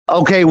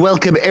Okay,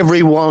 welcome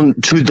everyone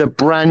to the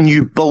brand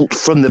new Bolt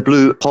from the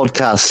Blue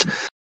podcast.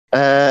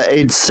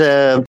 It's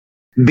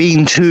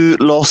been 2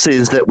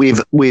 losses that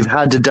we've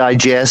had to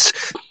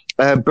digest.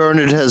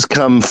 Bernard has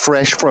come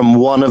fresh from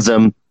one of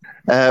them.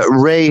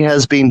 Ray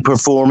has been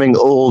performing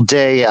all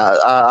day.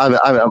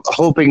 I'm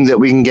hoping that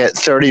we can get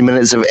 30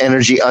 minutes of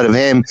energy out of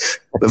him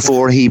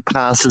before he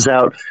passes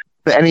out.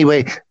 But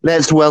anyway,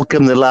 let's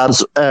welcome the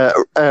lads.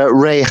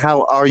 Ray,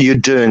 how are you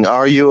doing?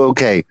 Are you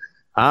okay?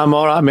 I'm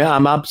all right, mate.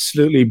 I'm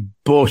absolutely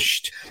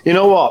bushed. You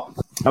know what?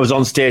 I was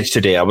on stage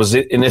today. I was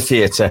in a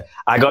theatre.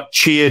 I got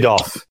cheered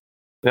off.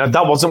 Now,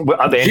 that wasn't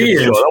at the end of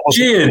the show.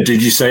 Cheered,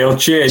 did you say? Or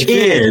cheered?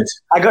 Cheered.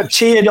 I got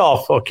cheered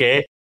off,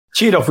 okay?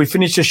 Cheered off. We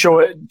finished the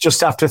show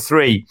just after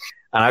 3.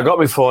 And I got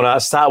my phone out, I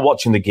started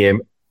watching the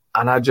game,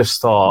 and I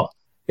just thought,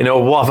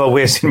 what have I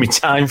wasted my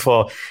time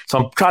for? So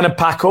I'm trying to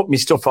pack up my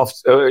stuff off,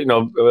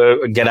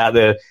 get out of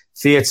the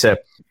theatre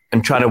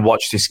and trying to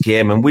watch this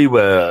game. And we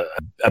were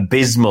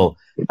abysmal.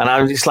 And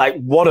I was just like,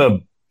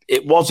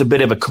 it was a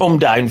bit of a come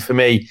down for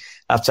me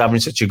after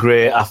having such a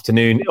great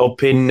afternoon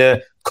up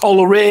in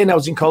Coleraine. I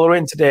was in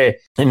Coleraine today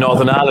in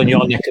Northern Ireland.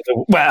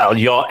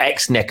 Your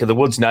ex-neck of the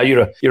woods now.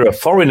 You're a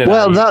foreigner.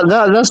 Well,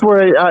 that's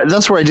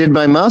where I did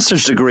my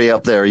master's degree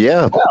up there.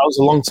 Yeah, that was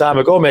a long time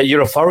ago, mate.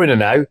 You're a foreigner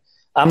now.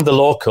 I'm the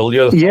local.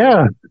 You're the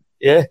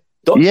yeah.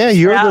 You're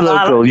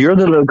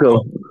the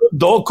local.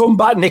 Don't come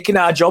back nicking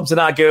our jobs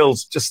and our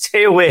girls. Just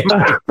stay away,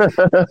 man.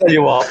 I'll tell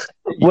you what.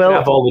 You can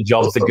have all the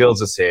jobs. The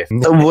girls are safe.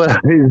 Well,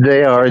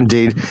 they are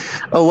indeed.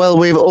 Oh, well,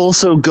 we've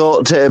also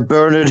got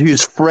Bernard,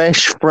 who's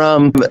fresh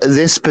from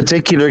this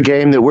particular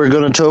game that we're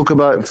going to talk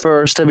about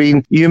first. I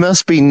mean, you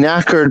must be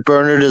knackered,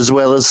 Bernard, as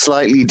well as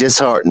slightly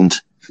disheartened.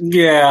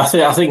 Yeah,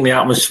 I think the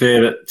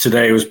atmosphere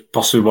today was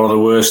possibly one of the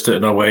worst at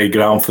an away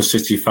ground for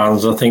City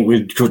fans. I think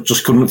we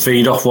just couldn't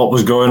feed off what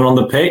was going on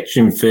the pitch.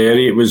 In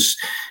theory, it was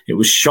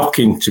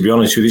shocking, to be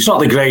honest with you. It's not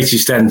the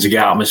greatest end to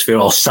get atmosphere,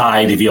 or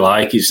side, if you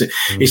like. It's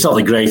not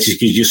the greatest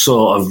because you're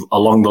sort of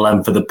along the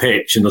length of the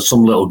pitch, and there's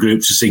some little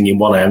groups are singing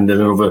one end,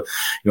 and another,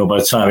 by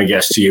the time it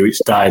gets to you,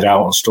 it's died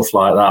out and stuff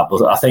like that.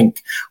 But I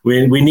think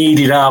we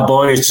needed our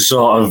boys to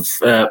sort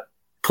of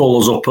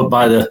pull us up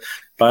by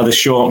the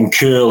short and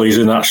curlies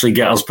and actually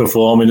get us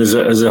performing as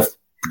a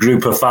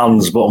group of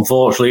fans. But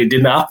unfortunately, it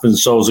didn't happen.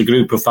 So as a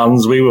group of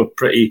fans, we were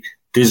pretty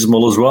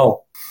dismal as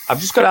well. I've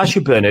just got to ask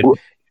you, Bernard, you're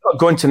not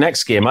going to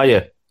next game, are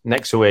you?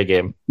 Next away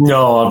game?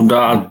 No,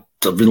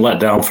 I've been let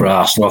down for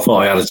Arsenal. I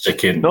thought I had a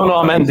ticket. No,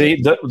 I meant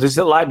there's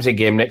the Leipzig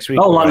game next week.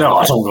 Oh, no,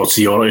 I don't go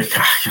to Europe.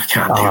 I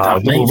can't do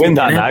that. We'll win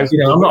that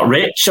now. I'm not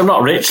rich. I'm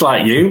not rich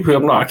like you.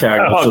 I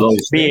can't go to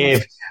those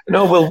behave.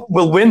 No,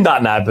 we'll win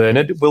that now,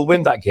 Bernard. We'll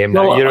win that game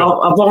now.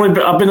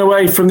 I've been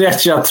away from the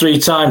Etihad 3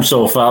 times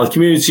so far. The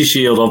Community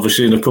Shield,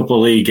 obviously, in a couple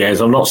of league games.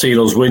 I've not seen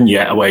us win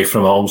yet away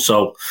from home.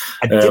 So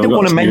I didn't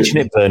want to mention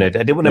it, Bernard.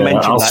 I didn't want to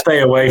mention that. I'll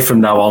stay away from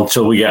now on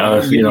until we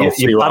get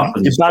see what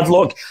happens. Your bad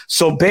luck.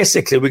 So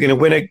basically, we're going to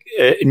win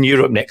in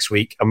Europe next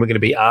week, and we're going to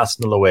beat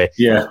Arsenal away.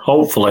 Yeah,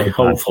 hopefully.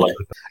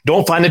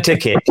 Don't find a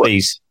ticket,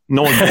 please.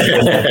 No.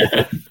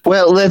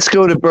 Well, let's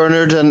go to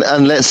Bernard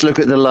and let's look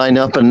at the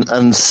lineup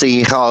and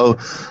see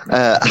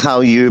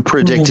how you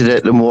predicted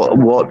it and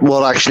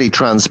what actually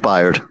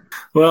transpired.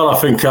 Well, I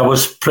think I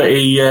was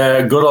pretty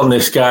good on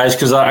this, guys,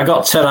 because I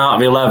got 10 out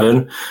of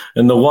 11,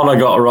 and the one I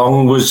got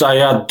wrong was I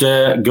had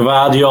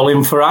Gvardiol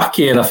in for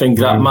Aki, and I think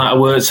that might have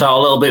worked out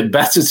a little bit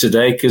better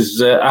today, because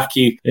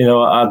Aki,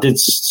 I did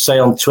say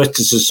on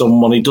Twitter to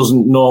someone, he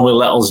doesn't normally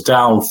let us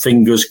down,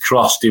 fingers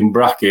crossed in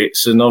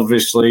brackets, and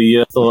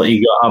obviously thought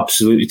he got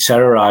absolutely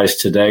terrorised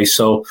today.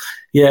 So,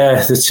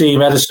 yeah, the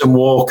team, Edison,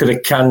 Walker,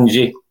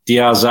 Akanji,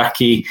 Diaz,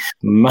 Aki,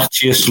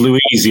 Matthias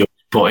Luizzi,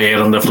 put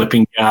here on the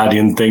flipping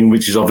Guardian thing,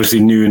 which is obviously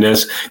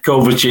Nunes,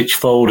 Kovacic,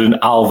 Foden,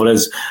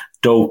 Alvarez,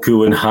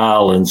 Doku and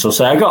Haaland. So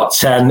say I got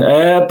 10,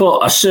 but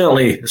I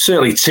certainly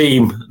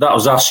team. That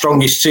was our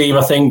strongest team,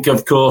 I think.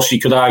 Of course,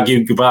 you could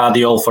argue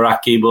Gvardiol for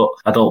Aki, but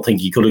I don't think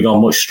he could have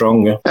gone much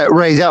stronger.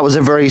 Ray, that was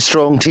a very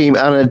strong team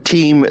and a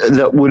team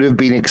that would have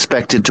been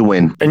expected to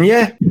win. And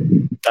yeah,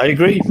 I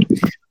agree.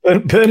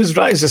 Bernard's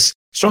right. It's the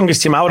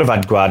strongest team I would have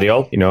had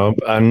Gvardiol,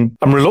 and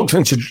I'm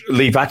reluctant to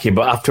leave Aki,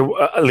 but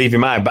leave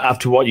him out. But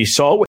after what you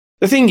saw,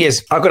 the thing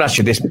is, I've got to ask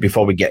you this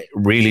before we get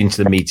really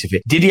into the meat of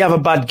it. Did he have a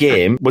bad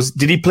game?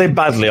 Did he play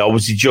badly, or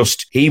was he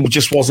just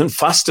wasn't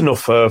fast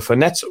enough for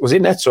Neto? Was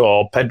it Neto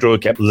or Pedro who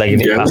kept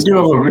legging it past?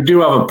 We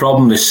do have a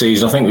problem this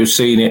season. I think we've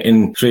seen it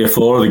in 3 or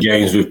 4 of the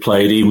games we've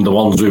played, even the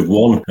ones we've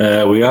won.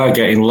 We are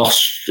getting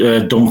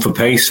done for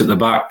pace at the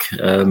back.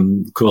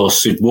 Of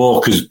course, if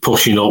Walker's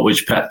pushing up,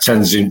 which Pep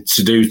tends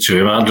to do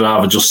to him, I'd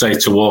rather just say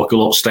to Walker,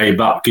 look, stay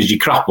back, because you're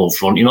crap up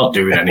front. You're not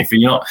doing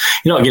anything. You're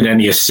not getting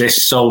any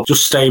assists. So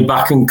just stay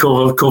back and cover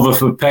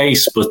for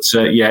pace. But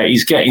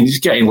he's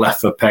getting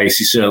left for pace.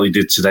 He certainly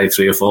did today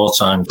 3 or 4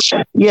 times.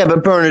 Yeah,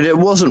 but Bernard, it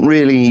wasn't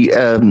really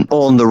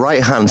on the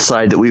right hand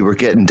side that we were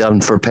getting done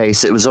for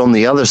pace. It was on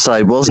the other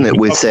side, wasn't it,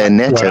 with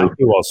Neto?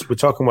 We're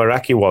talking where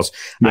Aki was.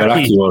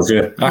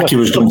 Aki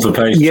was done for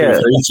pace 2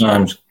 or 3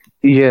 times.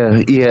 Yeah,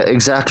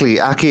 exactly.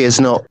 Ake is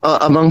not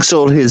amongst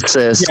all his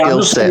skill sets.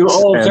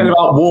 All I'm saying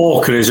about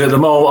Walker is at the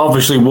moment,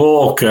 obviously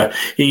Walker,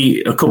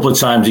 a couple of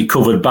times he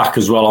covered back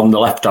as well on the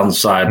left hand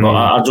side. But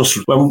I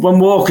just when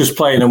Walker's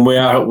playing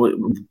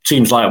and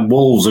teams like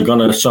Wolves are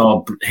going to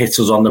sort of hit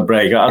us on the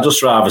break, I'd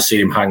just rather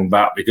see him hang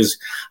back because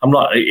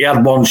he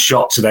had one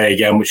shot today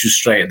again, which was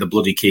straight at the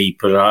bloody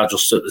keeper. And I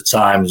just at the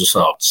time just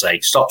thought,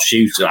 stop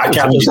shooting. I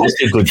can't did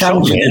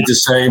the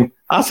same.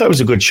 I thought it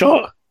was a good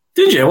shot.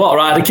 Did you? What,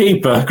 right? A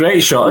keeper.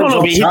 Great shot. It was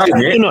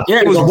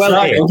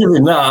well hit. I'll give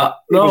him that.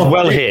 It was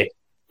well hit.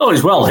 Oh,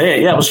 he's well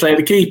hit. Yeah, it was straight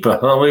to keeper.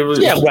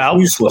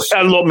 Useless.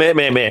 Look,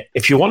 mate.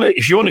 If you want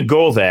to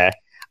go there,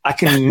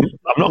 I'm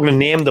not going to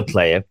name the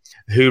player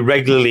who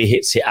regularly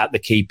hits it at the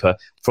keeper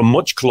from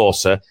much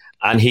closer,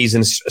 and he's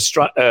in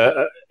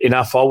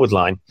our forward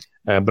line.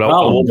 But I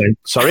won't.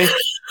 Sorry.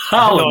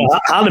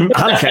 Alan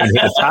can't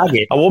hit a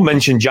target. I won't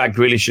mention Jack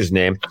Grealish's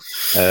name.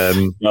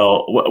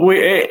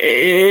 It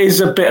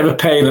is a bit of a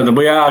pain, and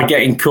we are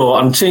getting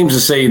caught. And teams are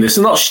seeing this.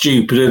 They're not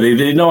stupid, are they?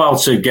 They know how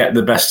to get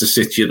the best of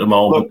City at the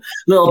moment. A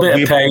little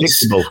bit of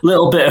pace, a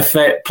little bit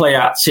of play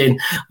acting,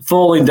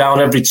 falling down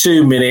every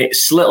 2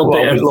 minutes, a little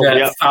bit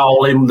of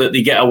fouling that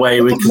they get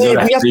away with. We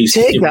have to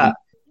take that.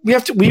 We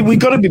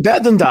got to be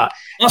better than that.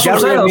 That's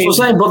what I'm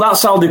saying. But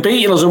that's how they're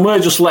beating us, and we're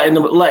just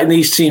letting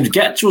these teams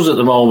get to us at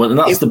the moment, and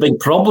that's the big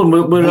problem.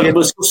 We're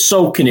just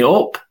soaking it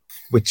up.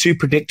 We're too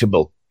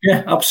predictable.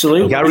 Yeah,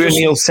 absolutely. Gary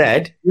O'Neill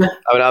said,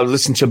 I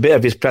listened to a bit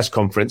of his press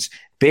conference.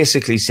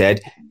 Basically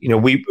said,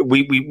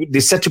 they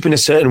set up in a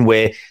certain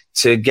way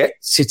to get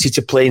City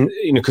to play,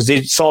 because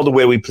they saw the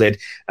way we played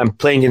and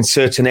playing in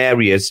certain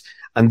areas.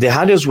 And they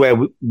had us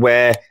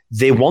where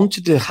they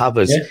wanted to have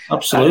us. Yeah,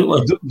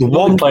 absolutely. The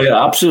one player,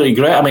 absolutely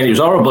great. I mean, it was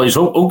horrible. It's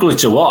ugly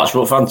to watch,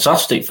 but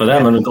fantastic for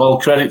them. And all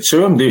credit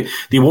to them.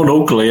 They won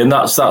ugly, and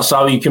that's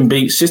how you can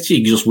beat City.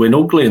 You just win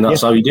ugly, and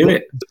that's how you do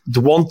it.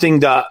 The one thing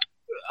that,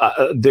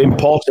 the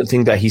important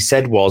thing that he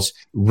said was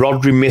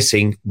Rodri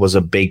missing was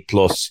a big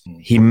plus.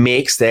 He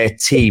makes their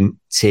team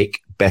tick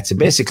better.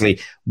 Basically,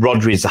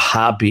 Rodri is the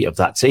heartbeat of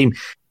that team.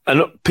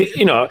 And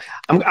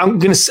I'm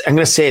going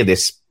to say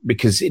this,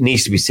 because it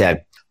needs to be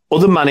said.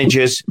 Other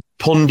managers,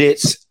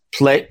 pundits,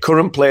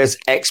 current players,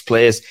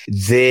 ex-players,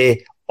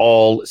 they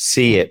all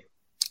see it.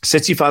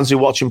 City fans who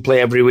watch him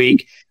play every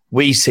week,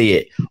 we see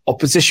it.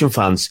 Opposition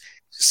fans,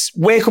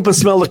 wake up and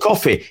smell the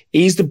coffee.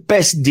 He's the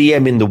best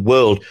DM in the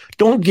world.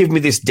 Don't give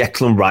me this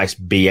Declan Rice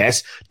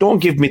BS.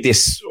 Don't give me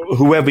this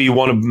whoever you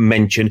want to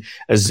mention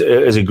as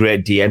a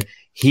great DM.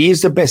 He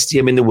is the best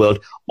DM in the world.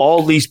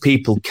 All these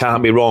people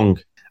can't be wrong.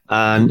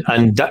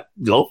 And that,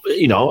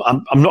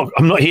 I'm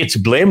not here to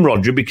blame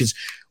Rodri, because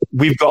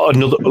we've got a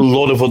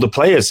lot of other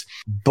players.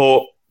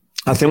 But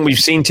I think we've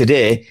seen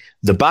today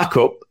the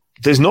backup.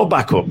 There's no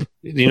backup.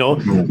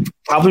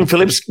 Calvin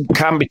Phillips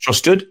can't be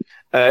trusted.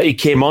 He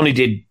came on. He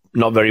did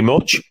not very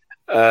much.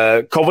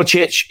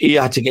 Kovacic, he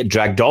had to get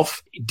dragged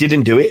off. He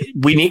didn't do it.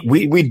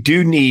 We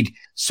do need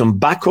some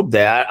backup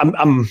there.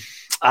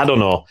 I don't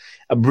know.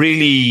 I'm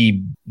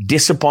really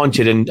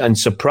disappointed and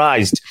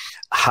surprised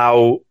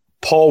how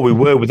poor we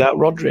were without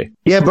Rodri.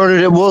 Yeah,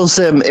 Bernard, it was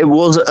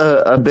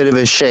a bit of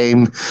a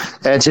shame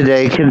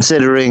today,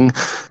 considering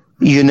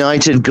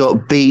United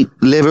got beat,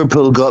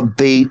 Liverpool got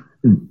beat,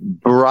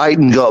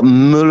 Brighton got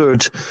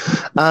mullered,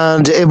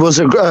 and it was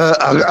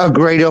a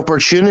great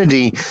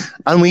opportunity,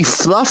 and we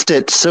fluffed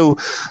it. So,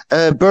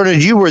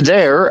 Bernard, you were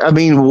there. I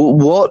mean,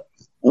 what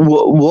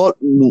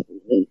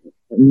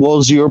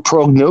was your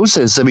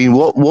prognosis? I mean,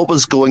 what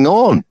was going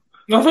on?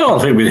 I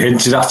think we've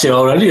hinted at it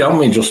already, haven't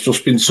we?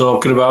 Just been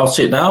talking about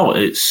it now.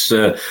 It's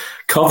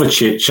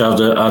Kovacic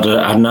had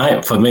a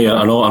night for me.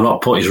 I know I'm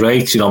not put his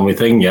rating on my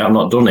thing yet. I've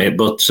not done it,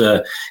 but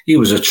he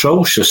was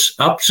atrocious,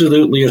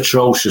 absolutely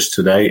atrocious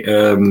today.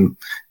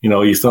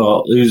 You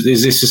thought,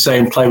 is this the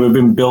same player we've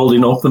been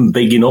building up and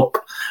bigging up?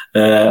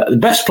 The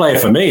best player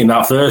for me in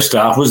that first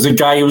half was the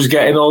guy who was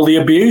getting all the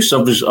abuse.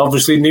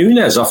 Obviously,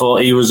 Nunez. I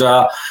thought he was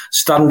a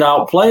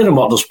standout player. And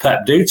what does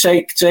Pep do?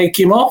 Take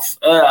him off?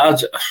 I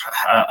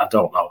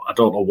don't know. I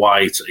don't know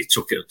why he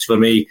took it. For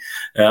me,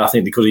 I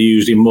think they could have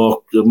used him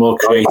more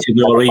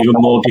creatively or even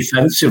more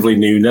defensively.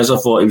 Nunez. I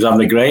thought he was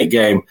having a great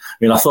game. I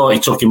mean, I thought he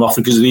took him off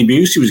because of the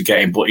abuse he was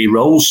getting, but he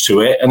rose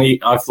to it, and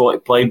I thought he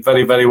played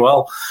very, very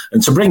well.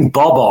 And to bring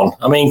Bob on,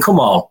 I mean, come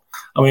on.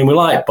 I mean, we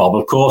like Bob,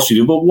 of course we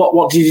do, but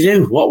what did he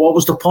do? What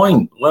was the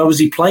point? Where was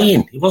he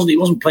playing? He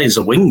wasn't playing as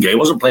a winger. He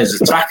wasn't playing as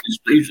an attacker.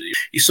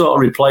 He sort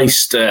of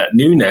replaced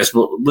Nunez,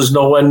 but was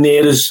nowhere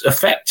near as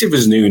effective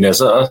as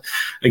Nunez.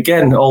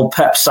 Again, old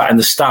Pep sat in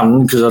the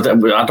stand, because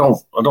I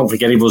don't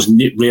think any of us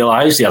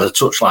realised he had a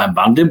touchline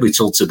ban, did we,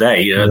 till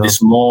today, this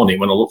morning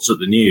when I looked at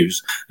the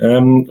news.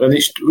 And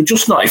it's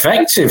just not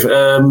effective.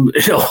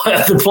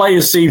 The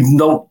players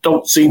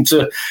don't seem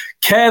to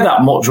care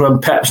that much when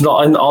Pep's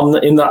not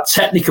in that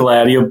technical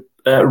area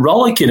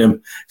rollicking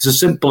him. It's as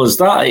simple as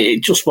that.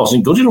 It just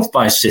wasn't good enough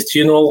by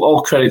City, and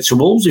all credit to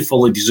Wolves. He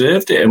fully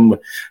deserved it. And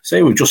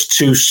say we're just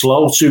too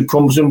slow, too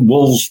clumsy.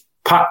 Wolves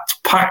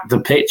packed the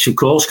pitch, of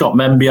course, got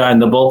men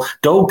behind the ball.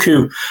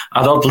 Doku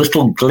had odd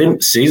little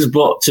glimpses,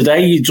 but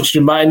today he just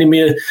reminded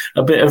me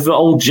a bit of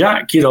old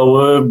Jack,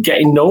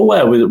 getting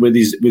nowhere with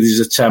his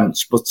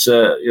attempts. But,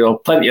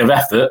 plenty of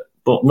effort,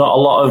 but not a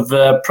lot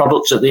of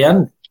products at the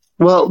end.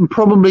 Well,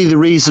 probably the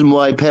reason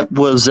why Pep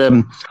was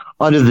out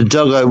of the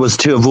dugout was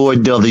to avoid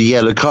another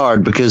yellow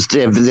card, because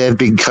they've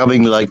been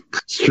coming like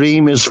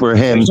streamers for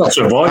him. He's not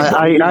to avoid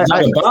He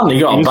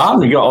got a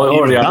ban. He got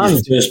already had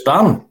his first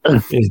ban.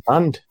 He's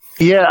banned.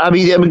 Yeah, I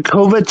mean,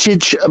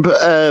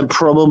 Kovacic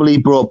probably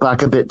brought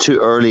back a bit too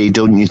early,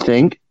 don't you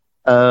think?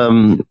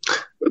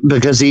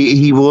 Because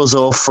he was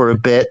off for a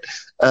bit.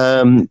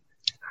 I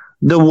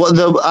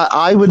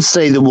would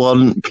say the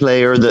one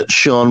player that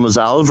shone was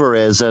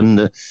Alvarez,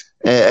 and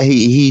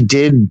he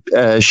did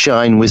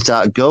shine with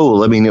that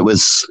goal. I mean, it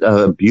was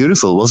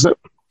beautiful, wasn't it?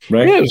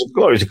 Right. Yeah, it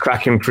was a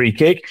cracking free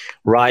kick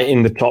right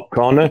in the top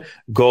corner.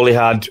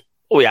 Goalie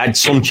he had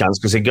some chance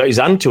because he got his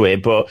hand to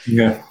it, but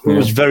it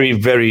was very,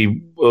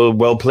 very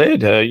well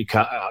played. You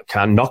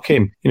can't knock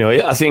him.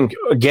 I think,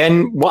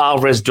 again, what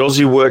Alvarez does,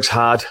 he works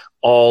hard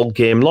all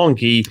game long.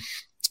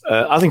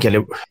 I think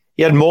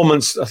he had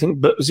moments. I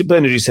think, was it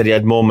Bernard who said he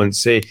had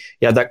moments? He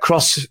had that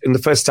cross in the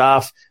first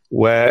half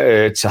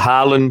where to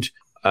Haaland,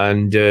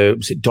 and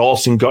was it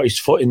Dawson got his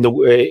foot in the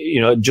way,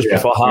 just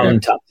before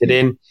Haaland tapped it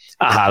in.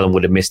 Haaland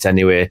would have missed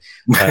anyway.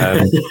 Put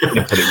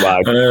it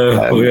wide.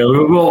 We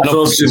won't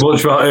talk too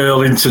much about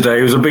Erling today.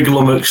 He was a big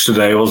lummox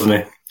today,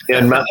 wasn't he?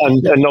 And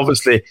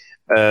obviously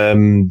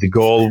the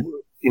goal,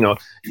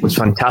 was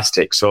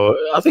fantastic. So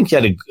I think he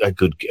had a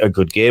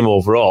good game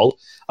overall.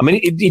 I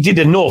mean, he did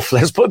enough.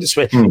 Let's put it this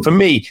way. For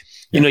me,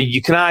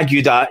 you can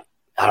argue that.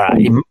 All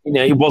right,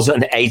 it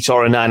wasn't an 8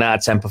 or a 9 out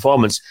of 10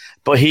 performance,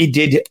 but he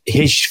did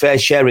his fair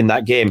share in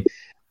that game,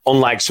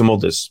 unlike some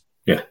others.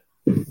 Yeah.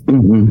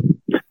 Mm-hmm.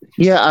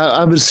 Yeah,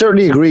 I would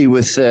certainly agree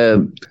with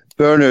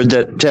Bernard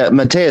that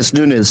Mateus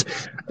Nunes,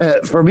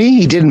 for me,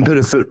 he didn't put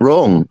a foot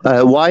wrong.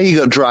 Why he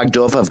got dragged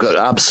off, I've got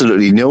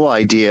absolutely no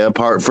idea,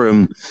 apart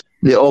from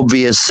the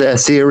obvious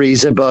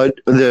theories about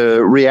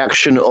the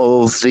reaction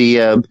of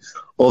the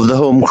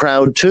home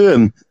crowd to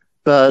him.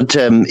 But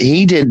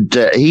he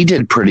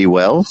did pretty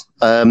well.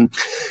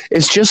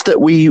 It's just that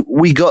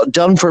we got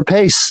done for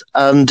pace,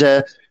 and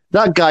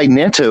that guy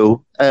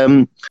Neto,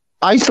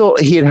 I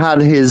thought he had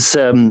his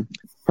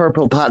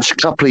purple patch a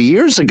couple of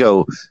years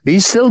ago.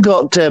 He's still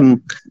got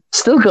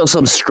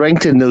some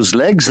strength in those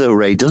legs, though,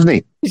 Ray, doesn't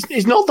he?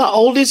 He's not that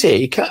old, is he?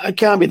 He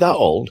can't be that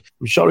old.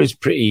 I'm sure he's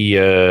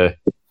pretty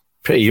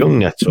young,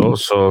 Neto.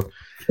 So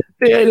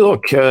yeah,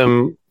 look,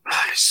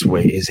 it's the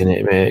way it is, isn't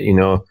it,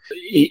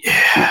 mate?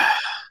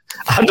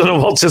 I don't know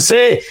what to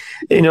say.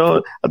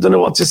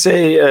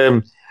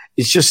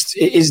 It's just,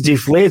 it is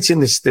deflating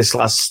this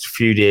last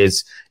few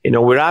days.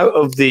 We're out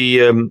of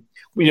the,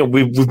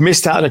 we've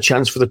missed out on a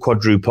chance for the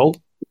quadruple.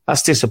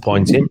 That's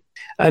disappointing.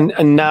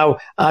 And now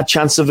our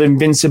chance of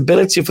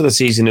invincibility for the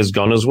season has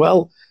gone as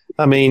well.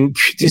 I mean,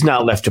 there's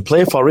not left to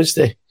play for, is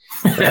there?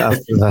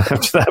 after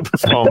that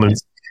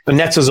performance. And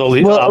Neto's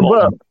only,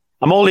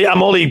 I'm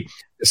only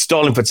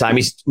stalling for time.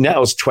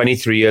 Neto's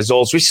 23 years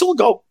old, so he's still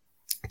got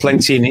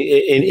plenty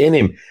in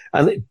him.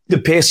 And the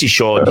pace he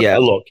showed,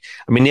 look,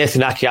 I mean,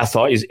 Nathan Ake, I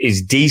thought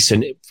is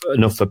decent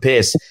enough for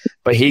pace,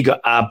 but he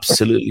got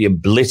absolutely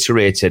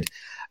obliterated.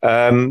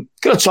 Got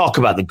to talk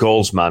about the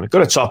goals, man. Got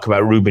to talk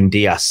about Ruben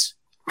Dias.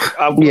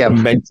 I've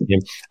mentioned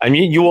him. I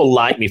mean, you won't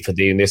like me for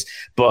doing this,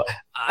 but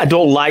I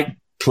don't like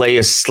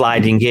players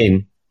sliding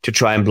in to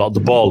try and block the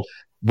ball.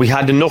 We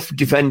had enough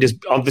defenders.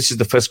 Oh, this is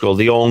the first goal,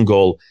 the own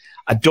goal.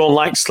 I don't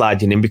like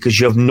sliding in because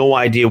you have no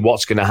idea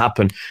what's going to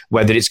happen,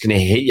 whether it's going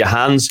to hit your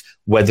hands,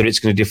 whether it's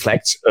going to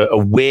deflect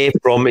away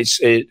from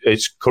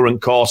its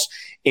current course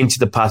into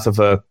the path of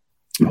a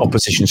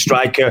opposition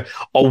striker,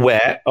 or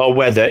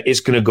whether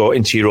it's going to go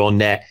into your own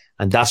net.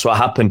 And that's what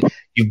happened.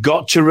 You've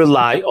got to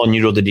rely on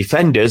your other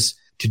defenders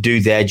to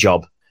do their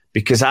job,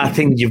 because I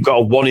think you've got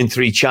a 1 in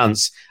 3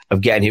 chance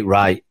of getting it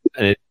right.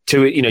 And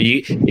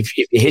if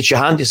it hits your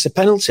hand, it's a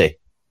penalty,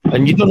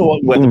 and you don't know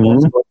where the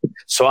ball's going.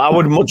 So I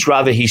would much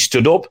rather he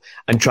stood up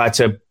and tried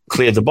to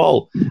clear the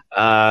ball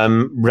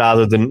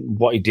rather than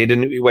what he did,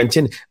 and it went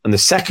in. And the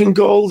second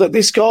goal that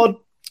they scored,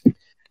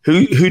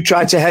 who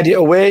tried to head it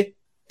away?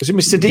 Was it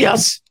Mr.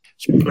 Diaz?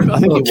 I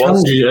think it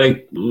was.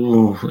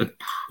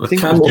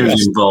 Akanji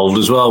was involved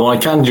as well.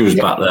 Akanji was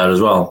back there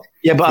as well.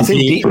 Yeah, but I think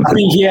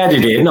he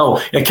headed it. No,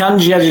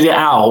 Akanji headed it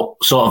out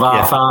sort of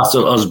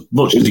half-assed as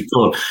much as he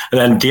could,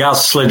 and then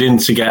Diaz slid in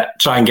to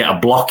try and get a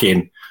block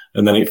in.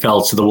 And then it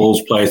fell to the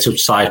Wolves player to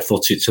side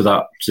foot it to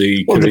the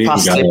Korean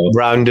guy.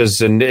 Round us,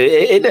 and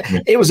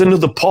it was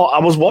another pot. I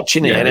was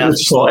watching it. Yeah, and it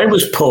was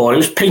poor. It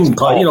was pink.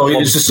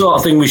 It's the sort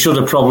of thing we should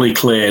have probably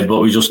cleared, but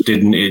we just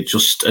didn't.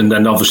 And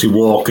then obviously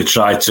Walker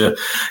tried to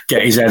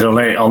get his head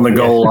on the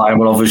goal line,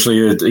 but obviously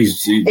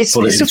it's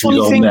put it a into funny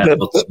his own thing net.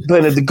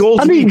 Bernard, the goal.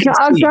 I mean,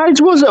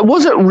 guys,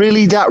 was it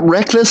really that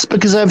reckless?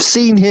 Because I've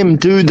seen him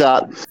do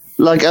that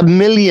like a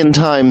million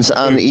times,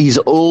 and he's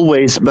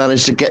always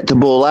managed to get the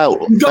ball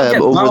out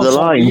over the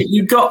line.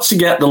 You've got to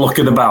get the look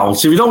of the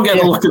bounce. If you don't get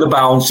the look of the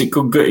bounce, it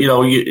could go,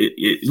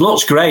 it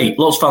looks great,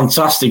 looks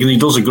fantastic, and he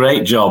does a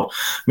great job.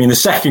 I mean, the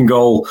second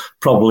goal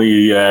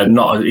probably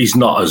he's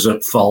not as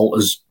at fault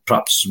as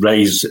perhaps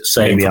Ray's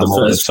saying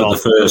for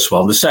the first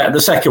one. The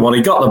second one,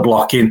 he got the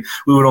blocking.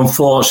 We were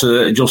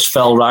unfortunate; it just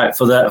fell right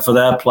for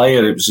their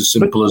player. It was as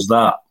simple as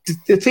that.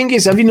 The thing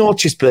is, have you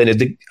noticed,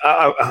 Bernard?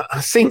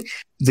 I think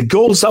the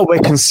goals that we're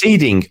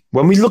conceding,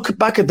 when we look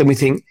back at them, we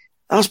think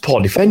that's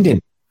poor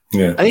defending.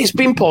 Yeah, and it's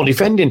been poor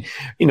defending.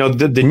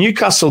 The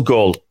Newcastle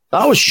goal,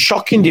 that was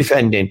shocking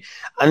defending,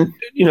 and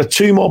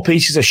two more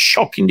pieces of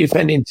shocking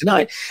defending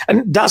tonight.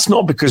 And that's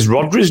not because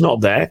Rodri's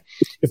not there.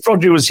 If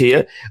Rodri was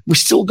here, we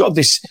still got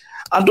this.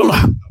 I don't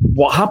know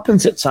what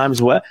happens at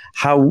times where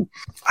how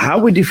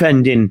we're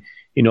defending.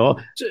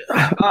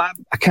 I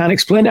can't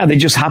explain it. Are they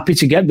just happy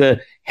to get the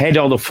head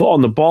or the foot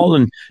on the ball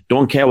and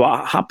don't care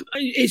what happens?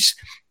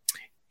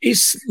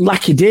 It's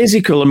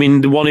lackadaisical. I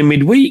mean, the one in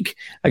midweek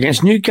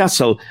against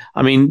Newcastle,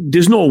 I mean,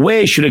 there's no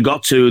way it should have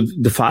got to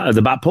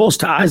the back post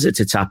to Isaac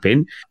to tap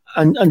in.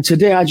 And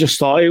today I just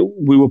thought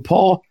we were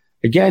poor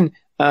again.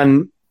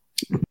 And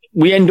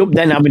we end up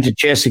then having to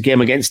chase a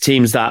game against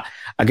teams that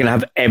are going to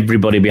have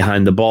everybody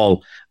behind the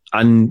ball.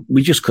 And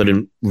we just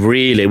couldn't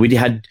really. We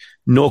had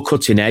no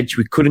cutting edge.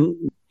 We couldn't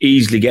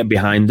easily get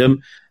behind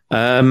them.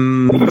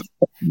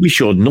 We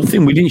showed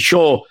nothing. We didn't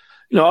show,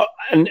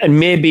 and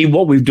maybe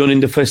what we've done in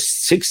the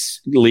first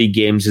 6 league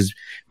games is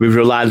we've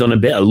relied on a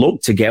bit of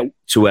luck to get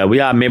to where we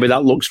are. Maybe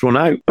that luck's run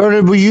out.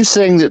 Bernard, were you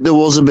saying that there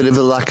was a bit of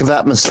a lack of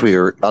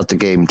atmosphere at the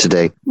game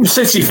today?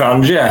 City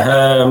fans,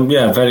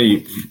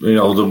 very.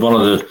 One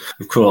of the.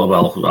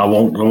 Well, I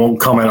won't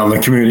comment on the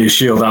Community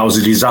Shield. That was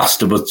a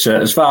disaster. But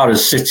as far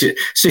as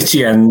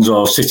City ends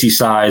or City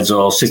sides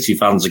or City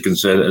fans are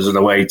concerned, as an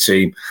away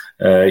team,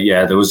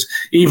 there was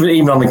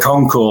even on the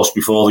concourse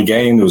before the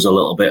game, there was a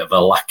little bit of a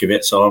lack of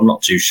it. So I'm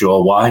not too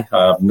sure why.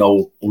 I have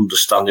no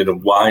understanding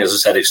of why. As I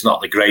said, it's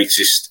not the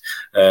greatest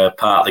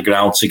part of the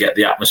ground to get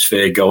the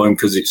atmosphere going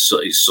because it's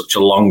such a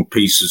long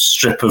piece of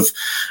strip of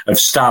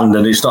stand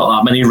and it's not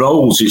that many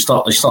rows. It's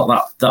not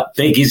that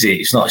big, is it?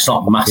 It's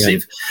not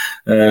massive.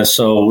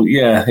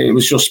 Yeah. It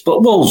was just.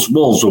 But Wolves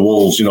are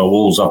Wolves.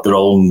 Wolves have their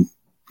own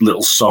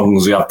little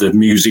songs. They have the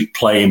music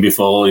playing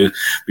before the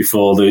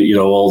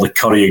all the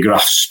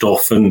choreographed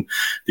stuff, and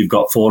they've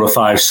got 4 or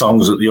 5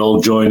 songs that they all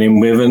join in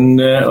with. And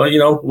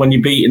when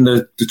you're beating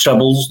the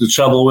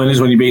treble winners,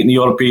 when you're beating the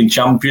European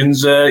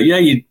champions,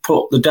 you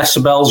put the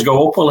decibels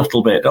go up a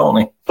little bit, don't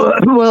they?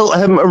 Well,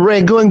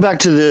 Ray, going back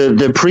to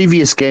the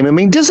previous game, I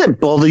mean, does it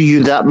bother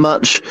you that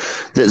much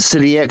that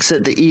City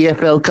exit the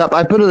EFL Cup?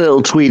 I put a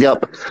little tweet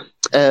up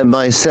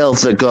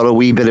myself that got a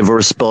wee bit of a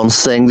response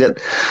saying that,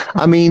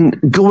 I mean,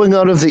 going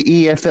out of the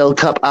EFL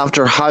Cup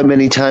after how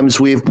many times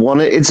we've won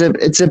it,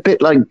 it's a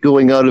bit like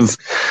going out of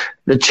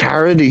the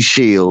Charity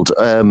Shield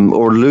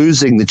or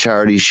losing the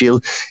Charity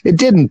Shield. It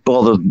didn't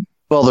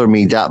bother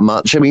me that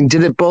much. I mean,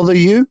 did it bother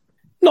you?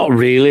 Not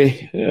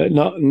really.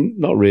 Not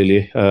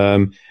really. I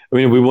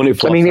mean, we won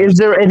it. Is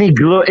there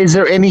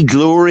any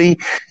glory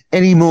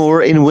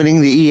anymore in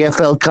winning the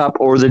EFL Cup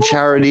or the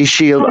Charity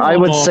Shield? I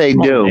would say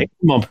no.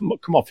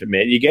 Come off it,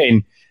 mate. You're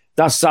getting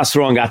that's the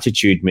wrong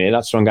attitude, mate.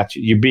 That's the wrong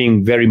attitude. You're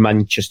being very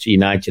Manchester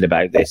United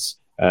about this.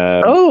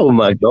 Oh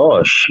my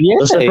gosh! Yeah,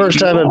 that's the first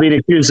time I've been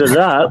accused of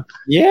that.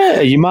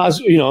 Yeah, you might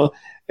as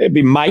it'd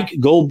be Mike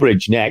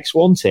Goldbridge next,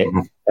 won't it?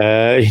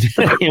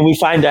 And we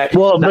find out.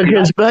 Well,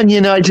 because Man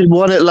United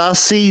won it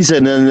last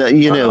season, and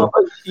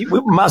we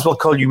might as well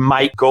call you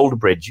Mike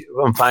Goldbridge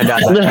and find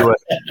out that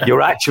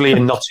you're actually a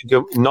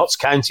Notts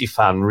County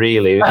fan,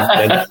 really,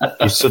 and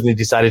you suddenly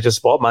decided to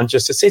support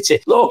Manchester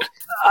City. Look,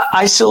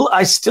 I still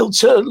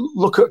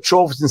look at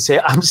trophies and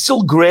say I'm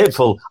still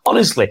grateful.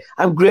 Honestly,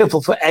 I'm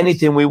grateful for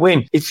anything we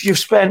win. If you've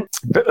spent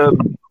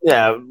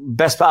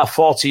best part of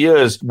 40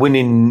 years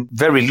winning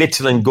very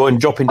little and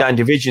dropping down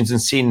divisions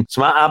and seeing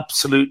some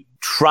absolute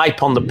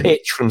tripe on the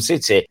pitch from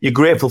City, you're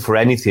grateful for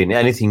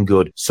anything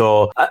good.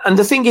 So, and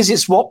the thing is,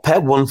 it's what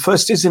Pep won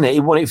first, isn't it? He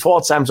won it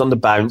 4 times on the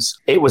bounce.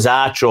 It was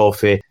our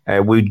trophy.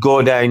 We'd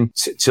go down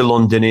to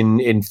London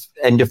in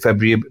end of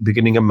February,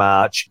 beginning of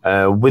March,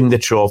 win the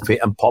trophy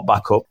and pop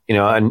back up,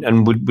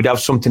 and we'd have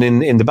something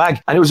in the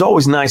bag. And it was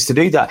always nice to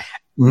do that.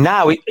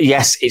 Now,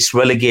 it's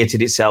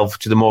relegated itself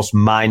to the most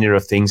minor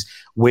of things.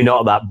 We're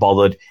not that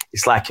bothered.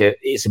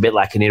 It's a bit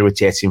like an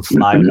irritating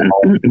fly.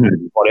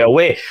 Put it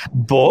away.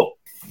 But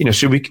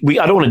so we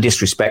I don't want to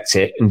disrespect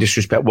it and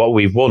disrespect what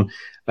we've won.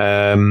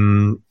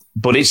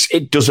 But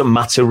it doesn't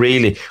matter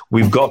really.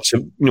 We've got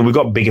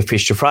bigger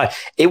fish to fry.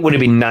 It would have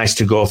been nice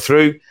to go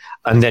through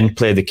and then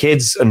play the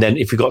kids, and then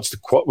if we got to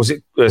the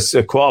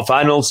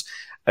quarterfinals,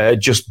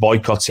 just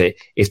boycott it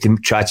if they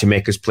try to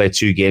make us play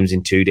 2 games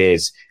in 2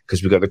 days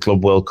because we've got the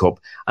Club World Cup.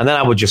 And then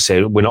I would just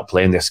say, we're not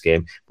playing this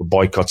game. We're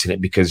boycotting it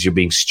because you're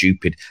being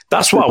stupid.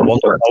 That's what I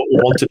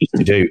wanted us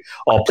to do.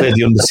 Or play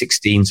the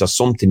under-16s or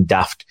something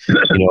daft,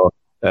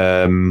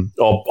 Was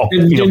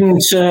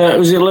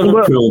it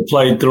Liverpool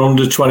played their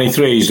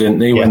under-23s, didn't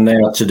they, when they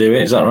had to do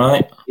it? Is that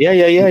right?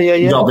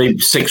 Yeah. Got beat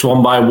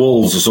 6-1 by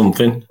Wolves or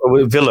something.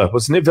 Villa,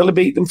 wasn't it? Villa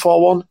beat them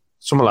 4-1?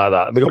 Something like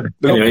that.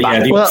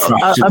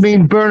 I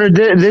mean, Bernard,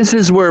 this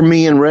is where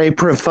me and Ray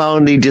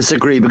profoundly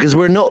disagree, because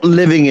we're not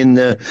living in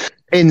the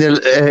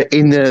late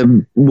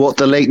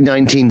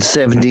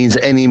 1970s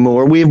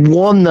anymore. We've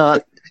won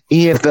that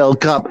EFL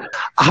Cup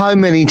how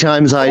many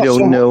times I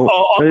don't know.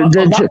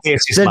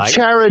 The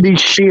Charity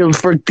Shield,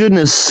 for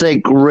goodness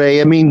sake,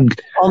 Ray. I mean,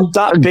 on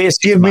that basis,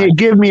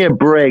 give me a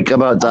break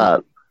about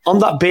that. On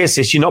that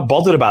basis, you're not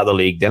bothered about the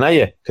league, then, are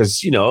you?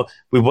 Because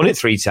we won it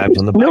 3 times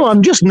on the back. No,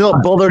 I'm just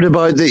not bothered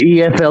about the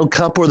EFL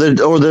Cup or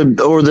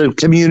the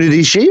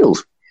Community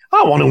Shield.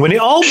 I want to win it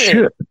all, mate.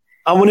 Sure.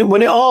 I want to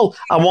win it all.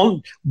 I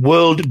want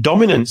world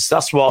dominance.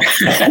 That's what.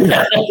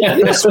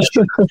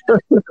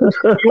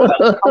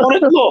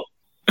 Look,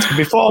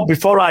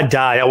 before I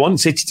die, I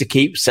want City to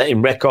keep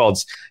setting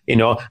records.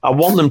 I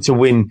want them to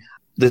win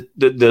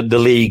the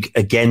league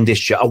again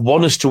this year. I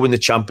want us to win the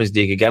Champions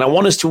League again. I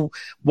want us to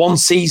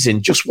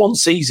just one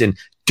season,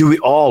 do it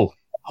all.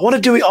 I want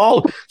to do it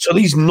all. So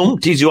these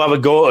numpties who have a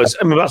go at us,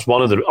 I mean, that's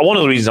one of the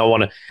reasons I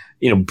want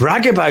to,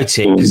 brag about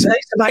it, because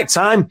it's about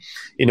time,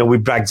 we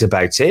bragged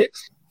about it,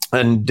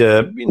 and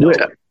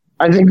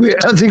I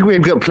think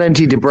we've got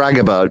plenty to brag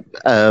about.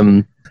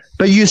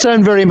 But you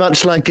sound very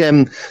much like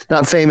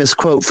that famous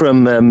quote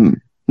from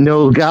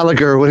Noel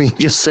Gallagher when he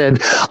just said,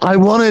 "I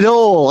want it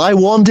all. I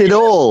want it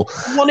all.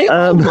 I want it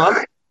all,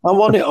 man. I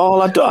want it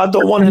all. I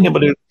don't want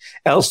anybody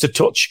else to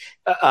touch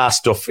our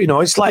stuff.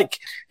 It's like,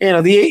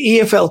 the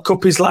EFL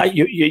Cup is like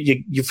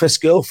your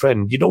first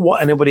girlfriend. You don't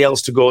want anybody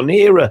else to go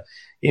near her.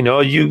 You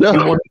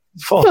want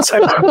 4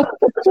 times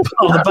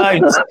on the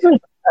bounce.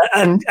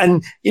 And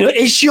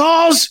it's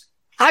yours.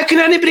 How can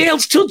anybody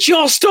else touch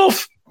your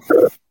stuff?"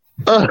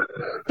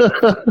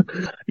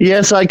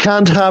 Yes, I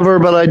can't have her,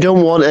 but I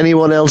don't want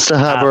anyone else to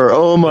have her.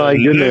 Oh my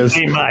goodness,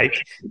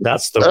 Mike,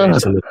 that's the way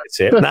to look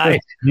at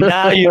it.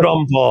 Now you're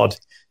on board.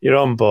 You're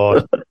on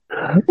board.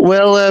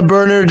 Well,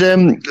 Bernard,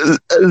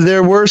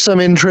 there were some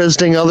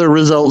interesting other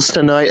results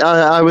tonight.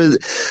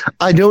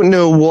 I don't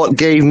know what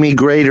gave me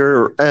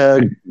greater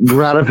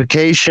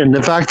gratification: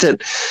 the fact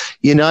that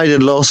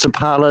United lost to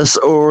Palace,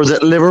 or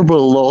that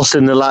Liverpool lost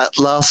in the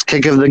last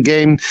kick of the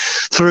game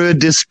through a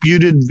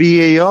disputed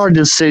VAR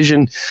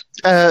decision.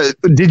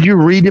 Did you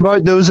read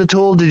about those at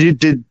all?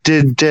 Did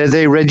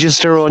they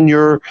register on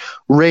your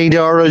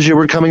radar as you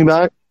were coming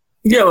back?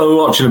 Yeah, we were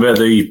watching a bit of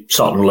the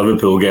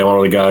Tottenham-Liverpool game. One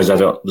of the guys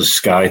had the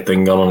Sky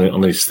thing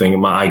on his thing.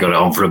 I got it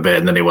on for a bit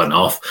and then he went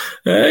off.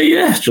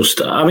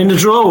 The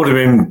draw would have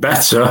been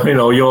better.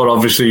 You're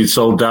obviously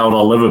so down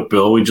on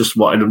Liverpool. We just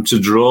wanted them to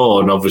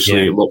draw, and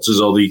obviously It looked as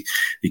though they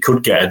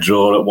could get a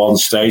draw at one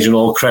stage, and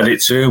all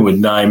credit to him with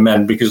 9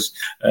 men, because,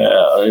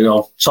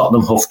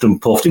 Tottenham huffed and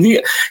puffed.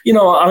 They're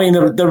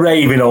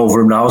raving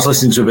over him now. I was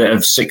listening to a bit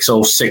of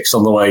 606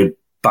 on the way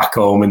back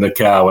home in the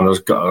car when I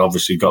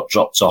obviously got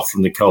dropped off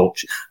from the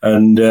coach.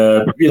 And,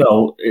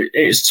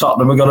 it's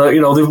Tottenham.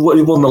 They've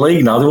won the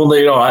league now. They won the,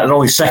 they're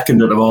only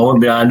second at the moment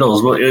behind us,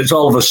 but it's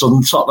all of a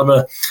sudden Tottenham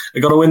are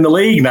going to win the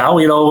league now,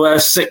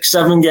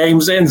 6-7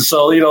 games in.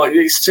 So,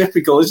 it's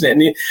typical, isn't it?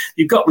 And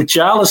you've got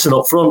Richarlison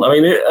up front. I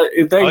mean,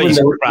 if they win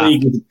the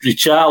league with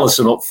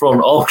Richarlison up front,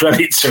 all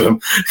credit to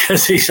him,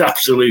 because he's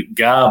absolute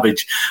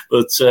garbage.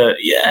 But,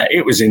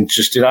 it was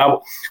interesting.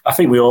 I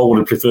think we all would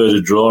have preferred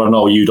a draw. I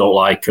know you don't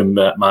like him,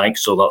 Mike,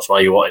 so that's why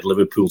you wanted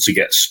Liverpool to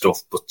get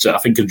stuff. But I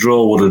think a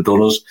draw would have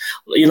done us.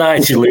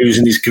 United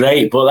losing is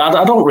great, but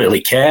I don't really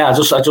care. I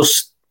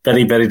just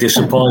very, very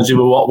disappointed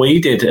with what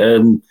we did.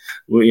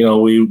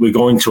 We're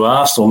going to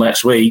Arsenal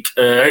next week.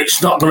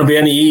 It's not going to be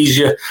any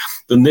easier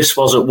than this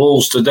was at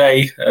Wolves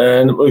today.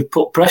 And we've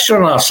put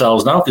pressure on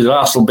ourselves now, because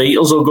Arsenal beat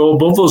us or go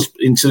above us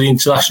into the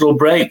international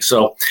break.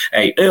 So,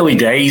 early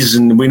days,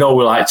 and we know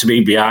we like to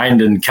be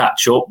behind and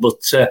catch up, but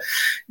it's a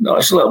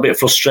little bit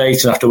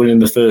frustrating after winning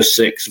the first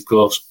 6, of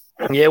course.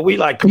 Yeah, we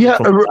like coming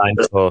from behind,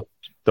 so,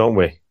 don't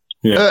we?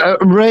 Yeah.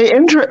 Ray,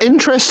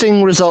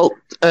 interesting result.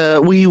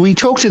 We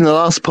talked in the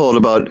last poll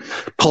about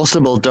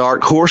possible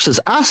dark horses.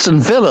 Aston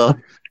Villa,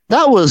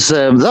 that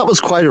was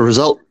quite a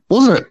result,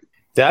 wasn't it?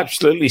 They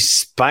absolutely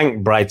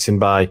spanked Brighton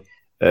by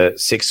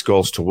 6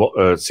 goals to 1.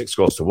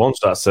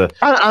 So that's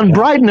and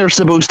Brighton are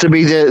supposed to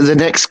be the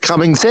next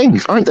coming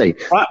thing, aren't they?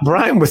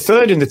 Brighton were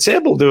third in the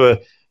table. They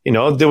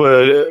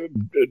were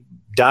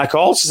dark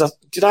horses. I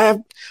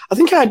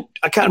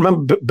can't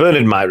remember.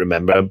 Bernard might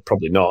remember,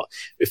 probably not.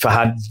 If I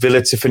had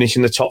Villa to finish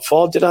in the top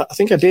 4, did I? I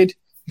think I did.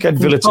 I had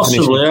Villa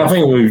Possibly, to finish. I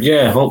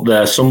think up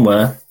there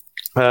somewhere.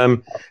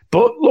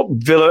 But look,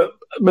 Villa.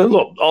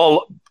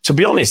 To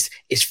be honest,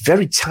 it's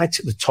very tight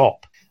at the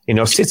top.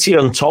 City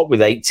on top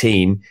with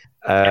 18.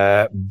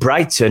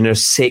 Brighton are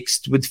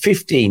 6th with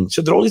 15.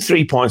 So they're only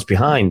 3 points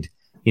behind.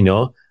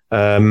 So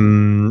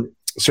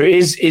it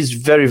is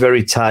very,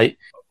 very tight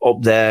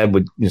up there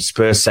with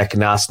Spurs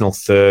 2nd, Arsenal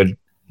 3rd,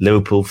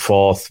 Liverpool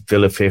 4th,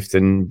 Villa 5th,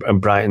 and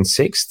Brighton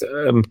 6th.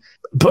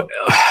 But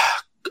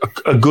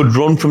a good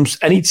run from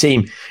any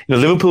team.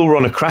 Liverpool were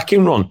on a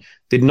cracking run.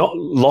 They'd not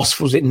lost,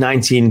 was it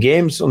 19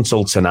 games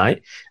until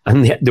tonight,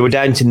 and they were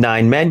down to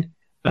 9 men.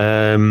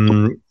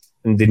 And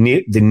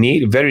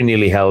they very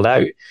nearly held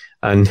out.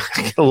 And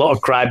a lot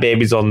of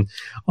crybabies on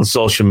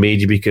social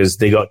media because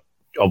they got,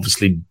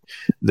 obviously,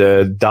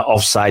 that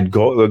offside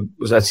goal.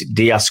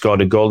 Diaz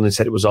scored a goal and they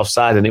said it was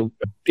offside, and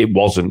it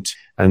wasn't.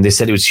 And they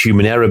said it was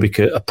human error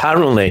because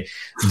apparently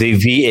the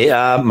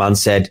VAR man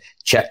said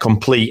check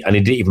complete, and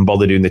he didn't even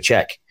bother doing the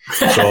check.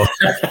 So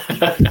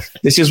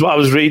this is what I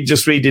was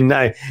just reading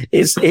now.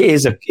 It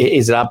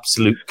is an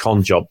absolute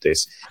con job,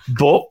 this.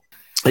 But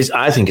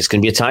I think it's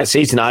going to be a tight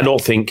season. I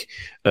don't think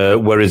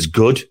we're as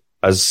good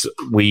as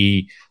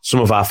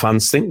some of our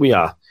fans think we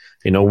are.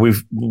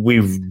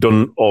 We've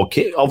done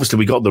okay. Obviously,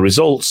 we got the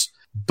results,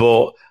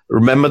 but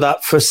remember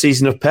that first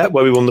season of Pep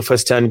where we won the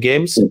first 10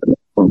 games?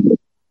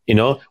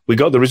 We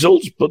got the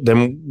results, but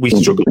then we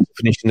struggled to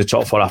finish in the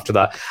top 4 after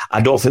that. I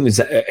don't think there's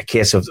a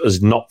case of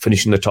us not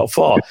finishing the top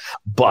 4.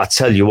 But I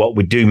tell you what,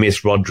 we do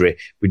miss Rodri.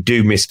 We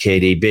do miss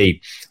KDB.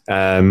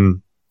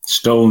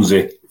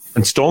 Stonesy.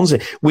 And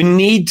Stonesy. We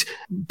need,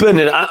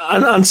 Bernard,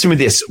 answer me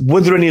this.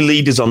 Were there any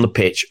leaders on the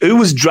pitch? Who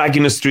was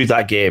dragging us through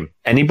that game?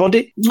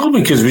 Anybody? No,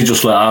 because we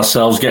just let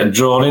ourselves get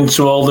drawn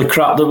into all the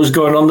crap that was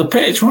going on the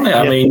pitch, wasn't it?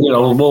 Yeah. I mean,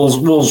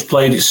 Wolves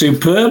played it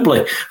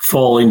superbly,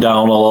 falling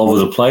down all over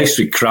the place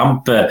with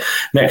cramp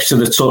next to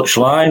the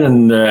touchline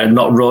and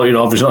not rolling.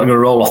 Obviously, not going to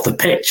roll off the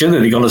pitch, are they?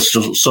 They're going to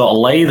sort of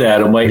lay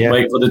there and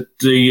wait for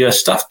the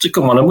staff to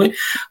come on. And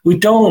we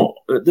don't.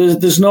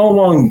 There's no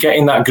one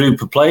getting that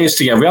group of players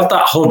together. We had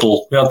that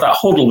huddle.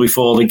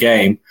 Before the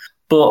game.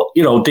 But,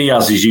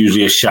 Diaz is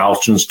usually a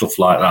shouter and stuff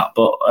like that.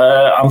 But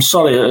I'm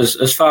sorry,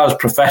 as far as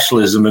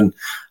professionalism, and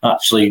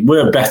actually,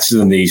 we're better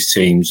than these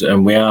teams,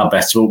 and we are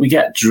better, but we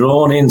get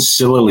drawn in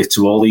sillily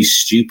to all these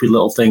stupid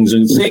little things.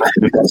 And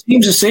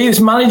teams are seeing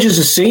this, managers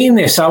are seeing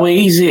this, how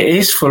easy it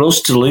is for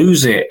us to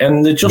lose it,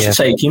 and they're just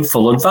taking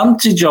full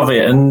advantage of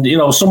it. And,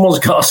 someone's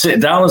got to sit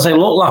down and say,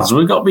 look, lads,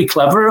 we've got to be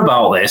clever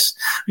about this.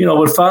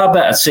 We're a far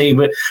better team,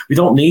 but we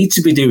don't need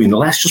to be doing it.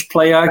 Let's just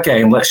play our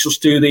game. Let's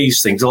just do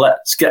these things. Let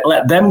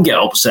them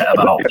get upset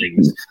about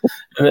things,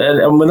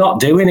 and we're not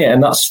doing it,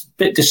 and that's a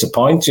bit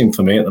disappointing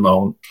for me at the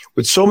moment.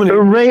 With so many,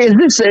 Ray,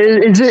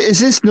 is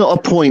this not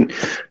a point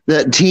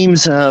that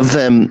teams have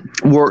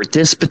worked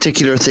this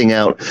particular thing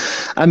out?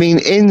 I mean,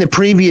 in the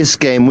previous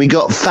game, we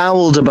got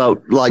fouled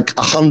about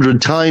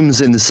 100 times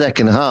in the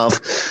second half,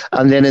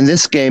 and then in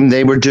this game,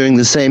 they were doing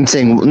the same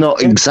thing,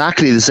 not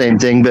exactly the same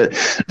thing, but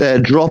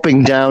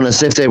dropping down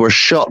as if they were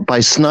shot by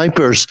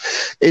snipers.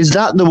 Is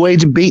that the way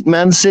to beat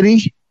Man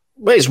City?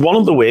 Well, it's one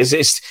of the ways.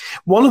 It's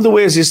one of the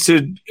ways is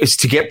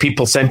to get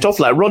people sent off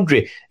like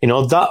Rodri.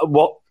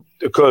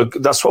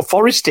 That's what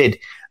Forest did,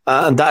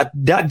 and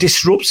that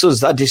disrupts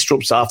us. That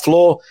disrupts our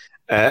flow.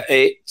 And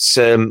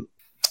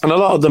a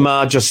lot of them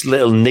are just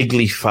little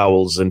niggly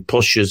fouls and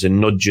pushes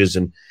and nudges,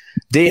 and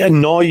they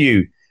annoy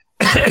you.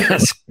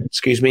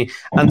 Excuse me.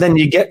 And then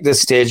you get the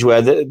stage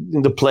where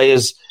the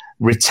players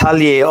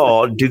retaliate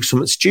or do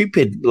something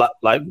stupid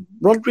like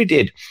Rodri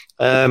did.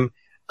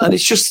 And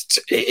it's just,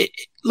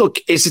 look,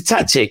 it's a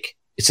tactic.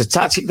 It's a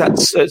tactic that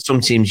some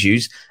teams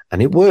use,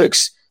 and it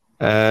works.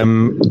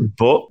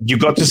 But you've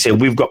got to say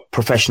we've got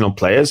professional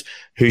players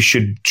who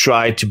should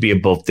try to be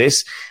above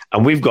this,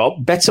 and we've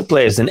got better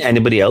players than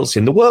anybody else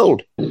in the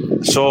world.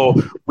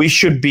 So we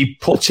should be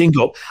putting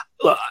up.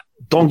 Look,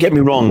 don't get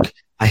me wrong.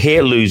 I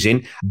hate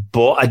losing,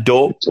 but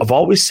I've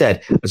always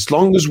said, as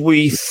long as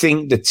we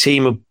think the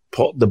team have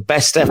put the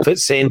best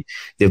efforts in,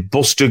 they've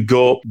busted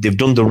gut, they've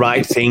done the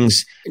right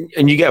things,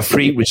 and you get a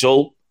free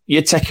result,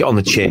 you take it on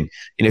the chin.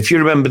 If you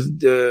remember,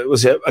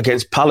 was it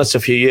against Palace a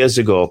few years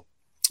ago?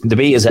 The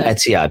beat us at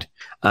Etihad,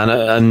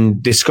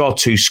 and they scored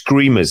 2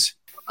 screamers.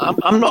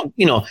 I'm not,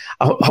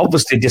 I'm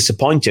obviously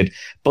disappointed,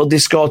 but they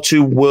scored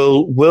 2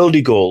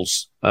 worldy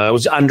goals. It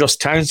was Andros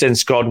Townsend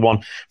scored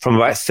one from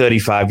about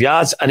 35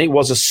 yards, and it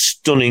was a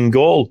stunning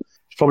goal.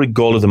 It's probably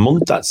goal of the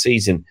month that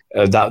season,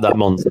 that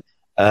month.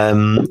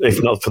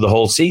 If not for the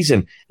whole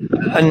season.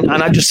 And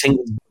I just think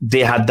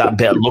they had that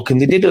better luck,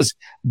 and they did us.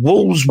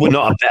 Wolves were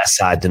not a better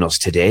side than us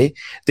today.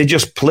 They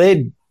just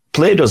played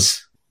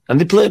us, and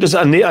they played us,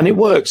 and it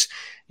works.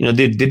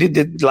 They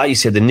did, like you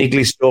said, the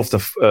niggly stuff,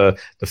 the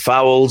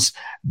fouls,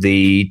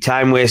 the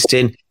time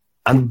wasting,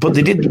 but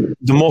they did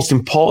the most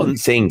important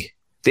thing.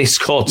 They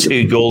scored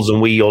 2 goals, and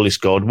we only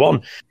scored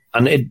 1,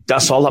 and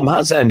that's all that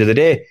matters at the end of the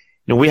day.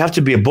 We have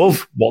to be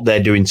above what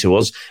they're doing to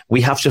us.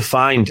 We have to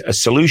find a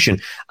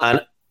solution.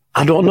 And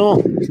I don't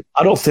know.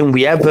 I don't think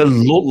we ever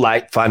look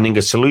like finding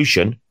a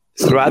solution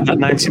throughout that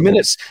 90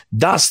 minutes.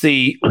 That's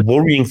the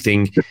worrying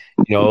thing.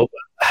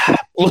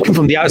 Looking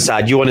from the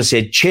outside, you want to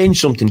say, change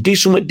something, do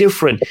something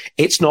different.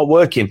 It's not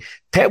working.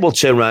 Pep will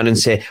turn around and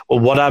say, well,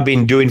 what I've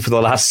been doing for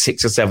the last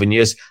 6 or 7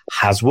 years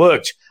has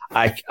worked.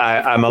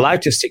 I'm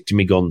allowed to stick to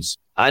my guns.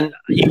 And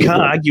you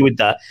can't argue with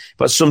that.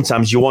 But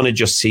sometimes you want to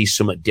just see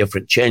something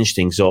different, change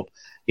things up.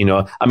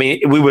 I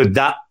mean, we were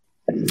that,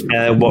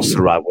 what's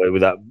the right word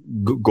with that,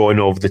 going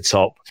over the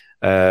top.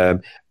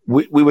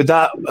 we were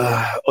that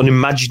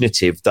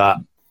unimaginative that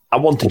I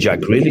wanted Jack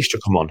Grealish to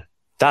come on.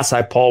 That's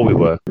how poor we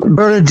were.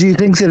 Bernard, do you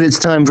think that it's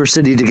time for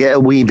City to get a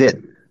wee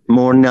bit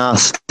more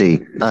nasty?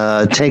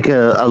 Take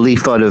a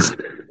leaf out of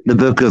the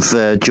book of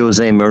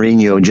Jose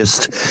Mourinho.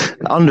 Just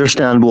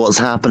understand what's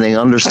happening,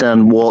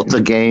 understand what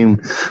the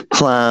game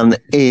plan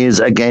is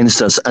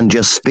against us, and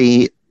just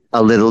be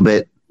a little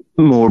bit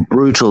more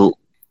brutal.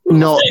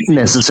 Not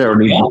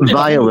necessarily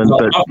violent,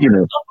 but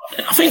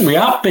I think we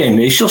have been.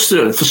 It's just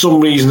that for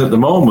some reason at the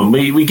moment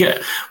we're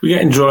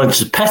getting drawn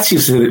into petty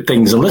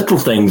things and little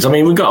things. I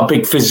mean, we've got a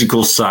big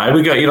physical side.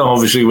 We got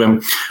obviously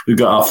when we've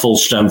got our full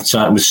strength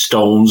side with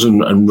Stones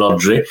and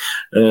Rodri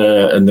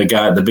and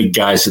the big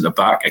guys at the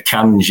back,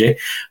 Akanji.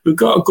 We've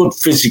got a good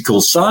physical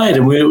side,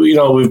 and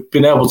we've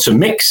been able to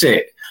mix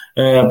it.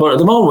 But at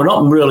the moment, we're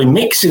not really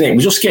mixing it.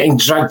 We're just getting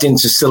dragged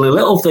into silly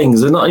little things.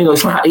 They're not,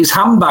 it's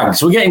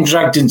handbags. We're getting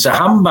dragged into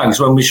handbags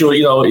when we should,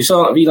 it's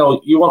all,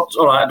 you want,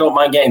 all right, I don't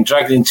mind getting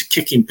dragged into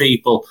kicking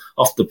people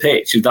off the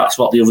pitch if that's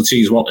what the other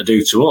teams want to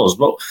do to us.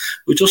 But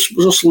we're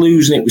just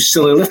losing it with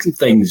silly little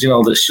things,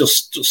 that's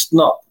just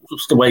not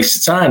just a waste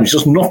of time. It's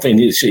just nothing.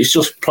 It's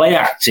just play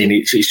acting.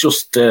 It's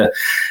just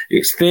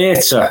it's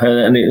theatre,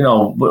 and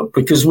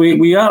because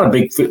we are a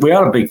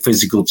big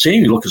physical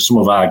team. You look at some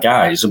of our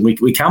guys, and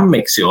we can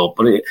mix it up,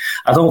 but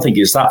I don't think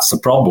that's the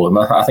problem.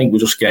 I think we're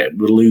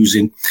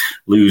losing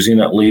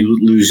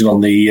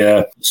on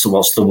the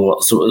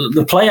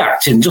the play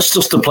acting, just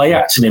the play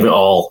acting of it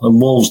all.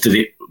 And Wolves did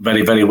it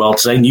very, very well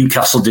today.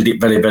 Newcastle did it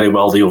very, very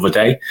well the other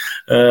day,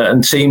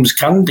 and teams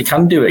can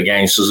do it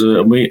against us.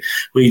 And we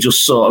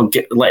just sort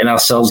of letting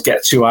ourselves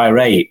get too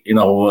irate, and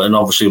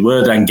obviously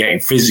we're then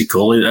getting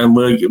physical, and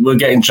we're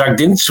getting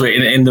dragged into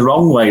it in the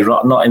wrong way,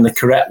 not in the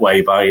correct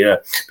way, by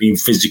being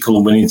physical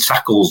and winning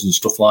tackles and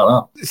stuff like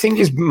that. The thing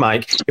is,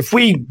 Mike, if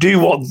we do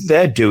what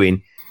they're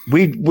doing,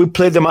 we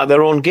play them at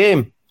their own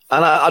game.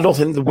 And I don't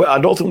think we're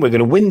going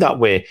to win that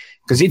way,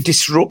 because it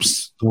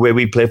disrupts the way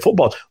we play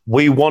football.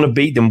 We want to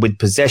beat them with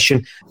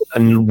possession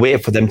and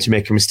wait for them to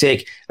make a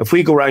mistake. If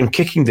we go around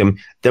kicking them,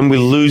 then we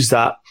lose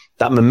that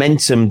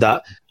momentum,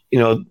 that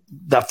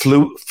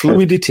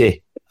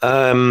fluidity,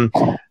 and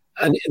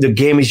the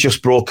game is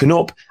just broken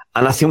up.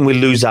 And I think we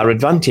lose our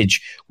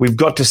advantage. We've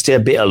got to stay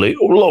a bit alert.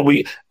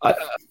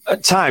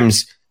 At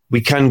times, we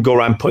can go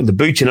around putting the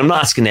boot in. I'm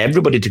not asking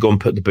everybody to go and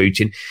put the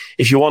boot in.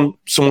 If you want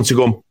someone to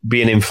go and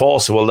be an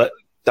enforcer, well,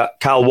 that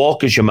Kyle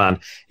Walker's your man.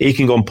 He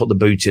can go and put the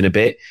boot in a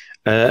bit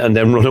and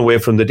then run away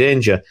from the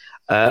danger.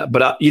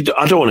 But I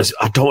don't want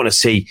to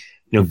see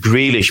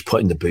Grealish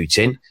putting the boot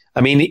in. I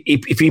mean,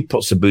 if he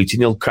puts the boot in,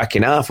 he'll crack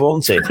in half,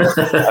 won't he?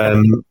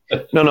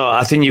 No.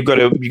 I think you've got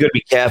to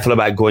be careful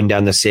about going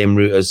down the same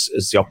route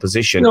as the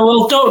opposition. No,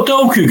 well,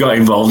 Doku got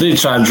involved. He didn't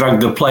try and drag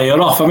the player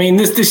off. I mean,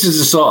 this is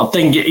the sort of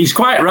thing. He's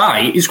quite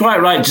right. He's quite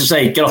right to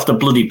say get off the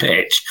bloody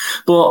pitch,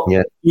 but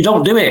you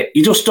don't do it.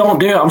 You just don't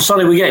do it. I'm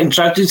sorry, we're getting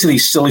dragged into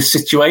these silly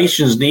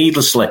situations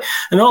needlessly,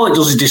 and all it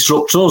does is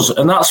disrupt us.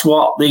 And that's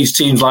what these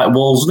teams like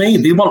Wolves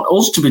need. They want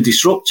us to be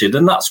disrupted,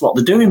 and that's what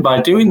they're doing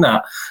by doing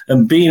that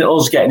and being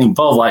us getting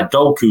involved. Like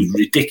Doku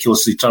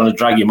ridiculously trying to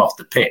drag him off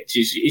the pitch.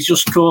 It's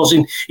just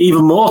causing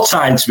even more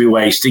time to be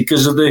wasted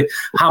because of the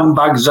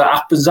handbags that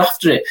happens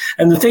after it.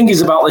 And the thing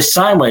is about this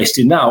time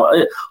wasting now,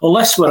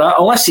 unless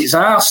it's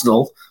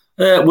Arsenal,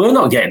 we're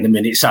not getting the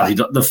minutes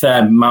added, the fair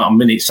amount of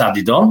minutes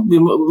added on.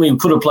 We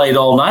could have played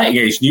all night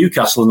against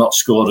Newcastle and not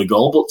scored a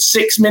goal, but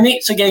 6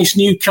 minutes against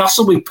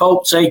Newcastle with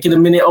Pope taking a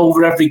minute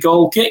over every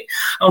goal kick.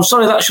 I'm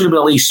sorry, that should have been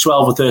at least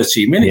 12 or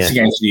 13 minutes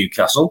against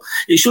Newcastle.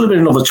 It should have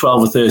been another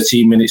 12 or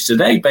 13 minutes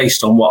today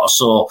based on what I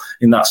saw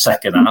in that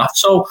second half.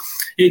 So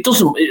it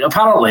doesn't,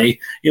 apparently,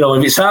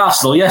 if it's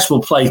Arsenal, yes,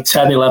 we'll play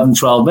 10, 11,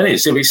 12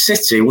 minutes. If it's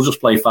City, we'll just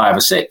play 5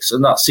 or 6.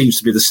 And that seems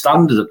to be the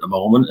standard at the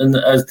moment. And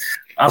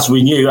as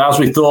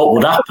we thought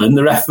would happen,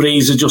 the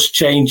referees are just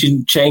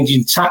changing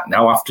tack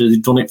now after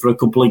they've done it for a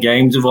couple of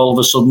games. Have all of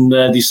a sudden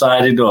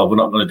decided, we're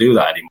not going to do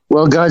that anymore.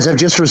 Well, guys, I've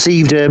just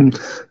received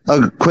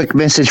a quick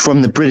message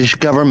from the British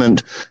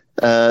government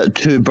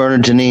to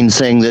Bernard Deneen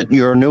saying that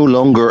you're no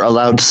longer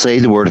allowed to say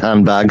the word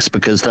handbags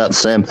because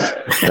that's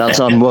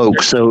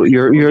unwoke. So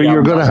you're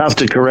going to have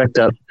to correct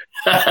that.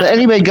 But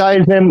anyway,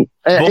 guys,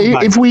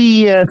 if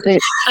we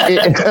think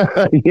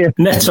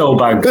Netto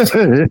bags.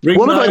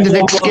 What about the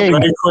next game?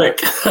 Very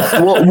quick.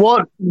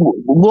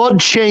 what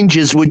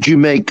changes would you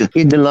make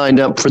in the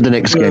lineup for the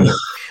next game?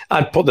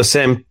 I'd put the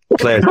same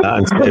players out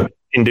and say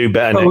can do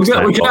better next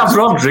time. We can have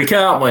Rodri,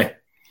 can't we?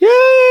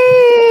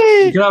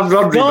 Yay! You can have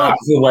Rodri back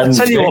for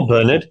Wednesday. Tell you what,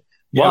 Bernard.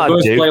 What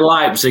I'd do, play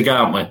Leipzig,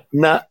 aren't we?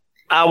 Nah,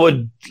 I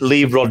would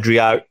leave Rodri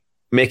out,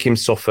 make him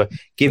suffer,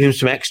 give him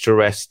some extra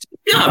rest.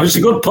 Yeah, it's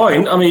a good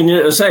point. I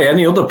mean, say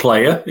any other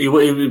player,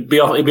 he'd be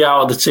out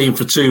of the team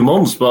for 2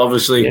 months, but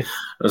obviously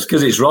that's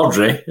because it's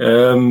Rodri.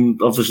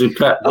 Obviously,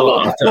 Pep.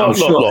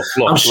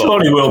 I'm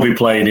sure he will be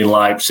playing in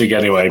Leipzig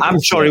anyway.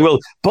 I'm sure he will,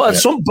 but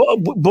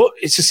but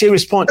it's a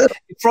serious point.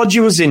 If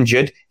Rodri was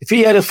injured, if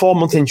he had a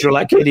 4-month injury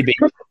like KDB,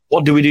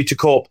 what do we do to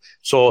cope?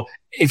 So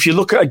if you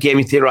look at a game,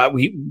 you think, right,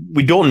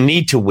 we don't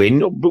need to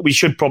win, but we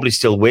should probably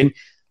still win.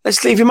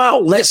 Let's leave him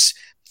out. Let's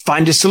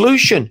find a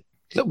solution.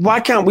 Why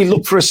can't we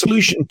look for a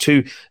solution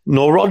to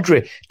no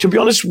Rodri? To be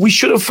honest, we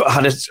should have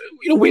had it.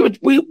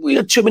 We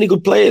had too many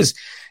good players,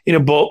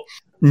 but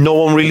no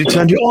one really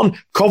turned it on.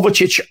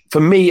 Kovacic, for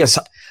me,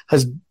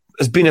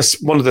 has been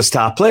one of the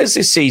star players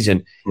this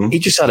season. He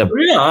just had a...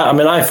 Yeah,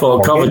 I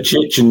thought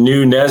Kovacic and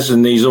Nunes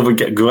and these other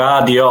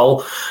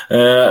Guardiol,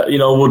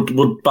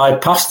 would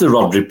bypass the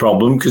Rodri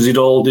problem because they'd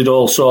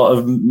all sort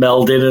of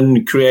meld in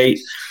and create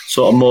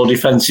sort of more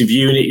defensive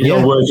unit,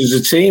 work as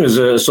a team, as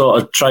a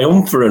sort of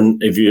triumvirate,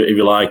 if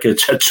you like, a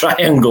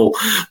triangle.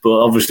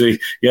 But obviously,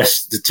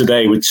 yes,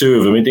 today with two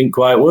of them, it didn't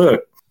quite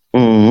work.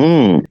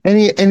 Mm-hmm.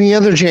 Any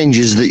other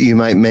changes that you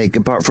might make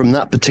apart from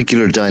that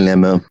particular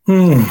dilemma?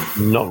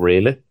 Not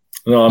really.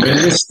 No,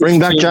 bring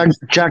back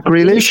Jack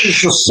Grealish.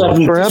 This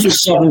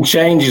was 7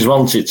 changes,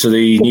 wasn't it, to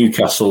the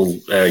Newcastle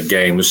game?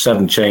 There was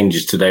 7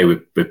 changes today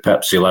with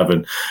Pep's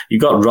 11. You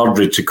got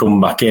Rodri to come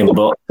back in,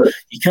 but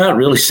you can't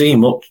really see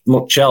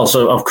much else.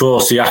 So, of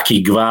course, the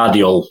Aki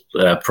Gvardiol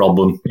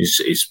problem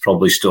is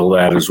probably still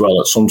there as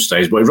well at some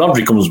stage. But if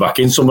Rodri comes back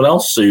in, someone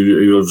else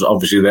who was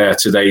obviously there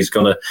today is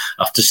going to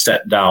have to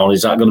step down.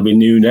 Is that going to be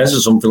Nunes or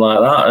something like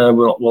that?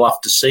 We'll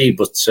have to see.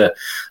 But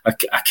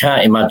I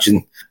can't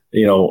imagine,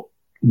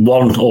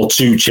 1 or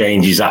 2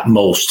 changes at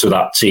most to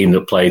that team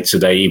that played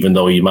today, even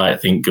though you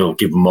might think,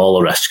 give them all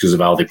a rest because of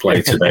how they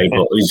played today.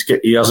 But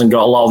he hasn't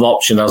got a lot of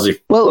option, has he?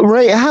 Well,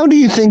 Ray, how do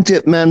you think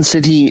that Man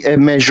City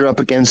measure up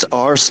against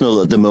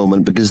Arsenal at the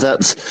moment? Because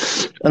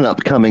that's an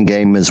upcoming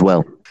game as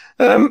well.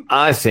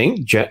 I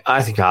think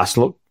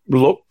Arsenal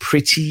look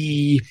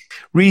pretty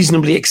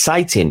reasonably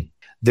exciting.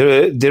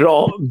 They're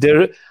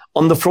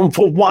on the front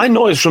foot. What I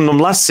noticed from them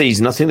last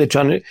season, I think they're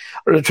trying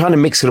to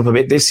mix it up a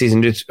bit this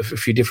season, do a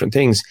few different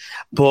things.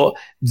 But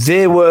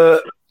they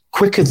were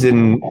quicker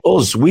than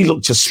us. We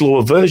looked a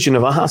slower version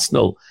of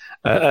Arsenal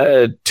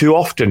too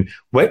often,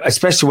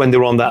 especially when they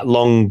were on that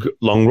long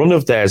run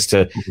of theirs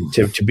to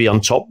be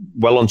on top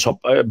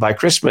by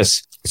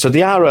Christmas. So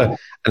they are an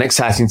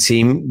exciting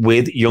team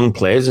with young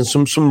players and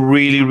some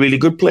really, really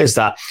good players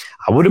that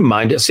I wouldn't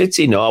mind at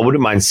City. No, I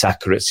wouldn't mind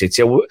Saka at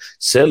City.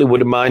 Certainly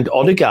wouldn't mind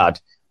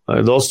Odegaard.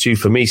 Those 2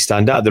 for me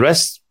stand out. The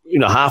rest,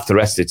 half the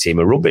rest of the team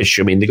are rubbish.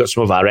 I mean, they've got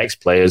some of our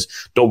ex-players,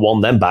 don't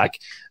want them back.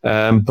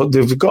 But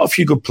they've got a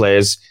few good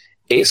players.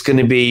 It's going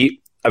to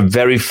be a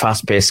very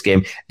fast-paced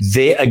game.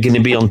 They are going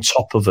to be on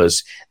top of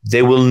us.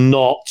 They will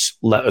not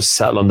let us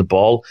settle on the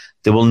ball.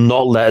 They will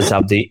not let us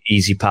have the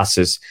easy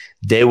passes.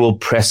 They will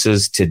press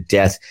us to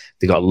death.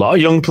 They've got a lot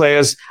of young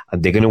players,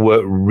 and they're going to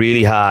work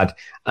really hard.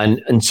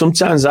 And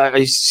sometimes I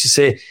used to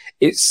say,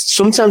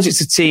 sometimes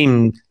it's a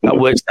team that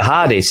works the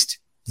hardest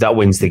that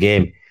wins the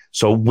game.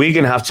 So we're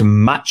going to have to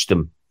match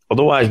them.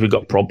 Otherwise, we've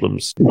got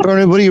problems.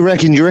 Bernard, what do you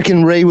reckon? Do you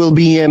reckon Ray will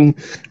be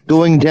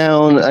going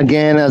down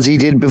again as he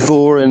did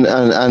before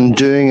and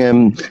doing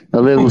a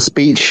little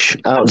speech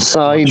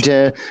outside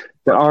the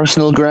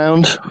Arsenal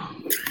ground?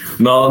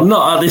 No,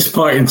 not at this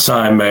point in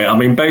time, mate. I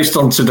mean, based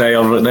on today,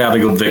 they had a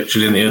good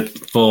victory, didn't they?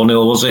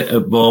 4-0, was it,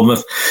 at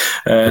Bournemouth?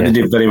 They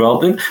did very well.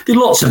 They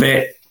looked a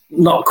bit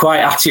not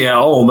quite at it at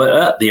home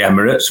at the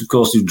Emirates. Of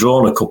course, they've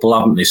drawn a couple,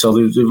 haven't they? So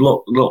they've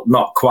looked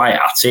not quite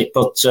at it.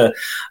 But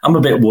I'm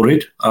a bit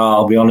worried,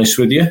 I'll be honest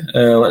with you.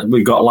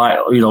 We've got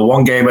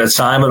one game at a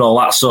time and all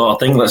that sort of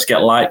thing. Let's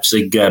get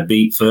Leipzig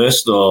beat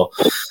first or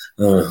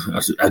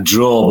a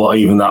draw. But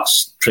even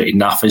that's pretty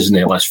naff, isn't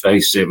it? Let's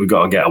face it. We've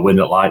got to get a win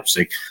at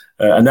Leipzig.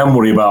 And then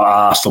worry about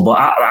Arsenal.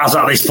 But as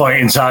at this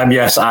point in time,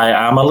 yes, I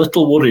am a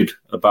little worried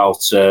about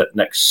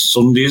next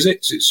Sunday, is it?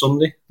 Is it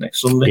Sunday? Next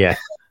Sunday? Yeah.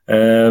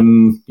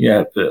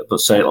 But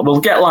say we'll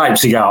get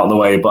Leipzig out of the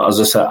way. But as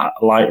I said,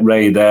 like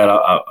Ray there,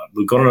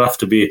 we're going to have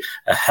to be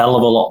a hell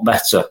of a lot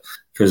better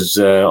because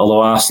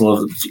although Arsenal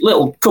have a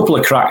little couple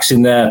of cracks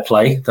in their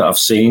play that I've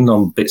seen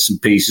on bits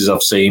and pieces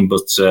I've seen,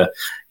 but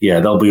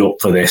they'll be up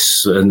for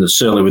this, and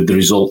certainly with the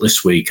result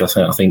this week, I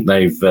think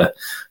they've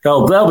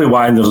they'll be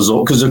winding us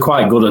up because they're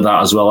quite good at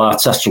that as well.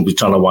 Arteta will be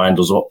trying to wind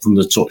us up from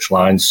the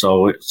touchline,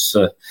 so it's.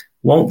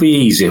 Won't be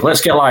easy. Let's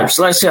get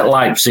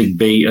Leipzig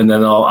beat, and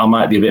then I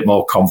might be a bit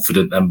more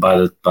confident then by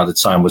the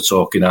time we're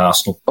talking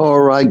Arsenal.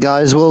 All right,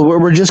 guys. Well,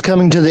 we're just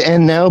coming to the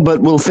end now,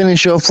 but we'll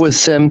finish off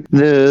with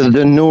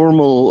the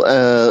normal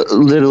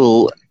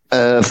little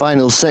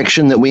final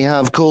section that we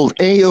have called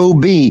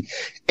AOB.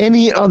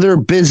 Any other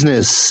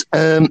business?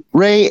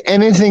 Ray,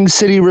 anything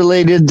City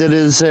related that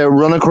has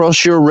run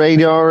across your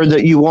radar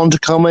that you want to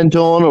comment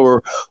on,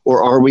 or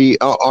are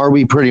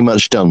we pretty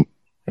much done?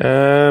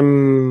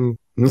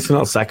 Nothing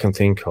else I can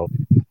think of.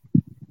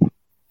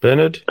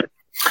 Bernard?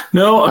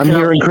 No, I'm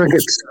hearing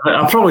crickets.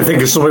 I'll probably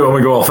think of something when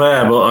we go off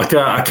air, but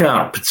I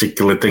can't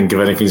particularly think of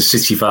anything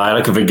City-fied.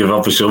 I can think of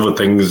obviously other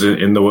things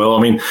in the world.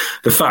 I mean,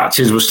 the fact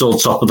is we're still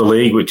top of the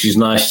league, which is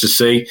nice to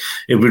see.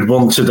 If we'd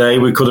won today,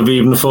 we could have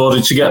even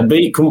afforded to get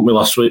beat, couldn't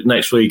we,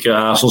 next week at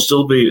Arsenal,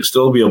 still be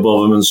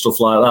above them and stuff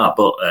like that.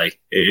 But hey,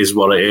 it is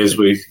what it is.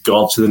 We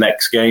go on to the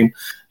next game.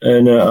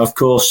 And of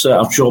course,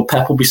 I'm sure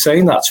Pep will be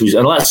saying that to us.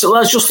 And let's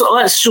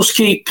just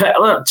keep Pep.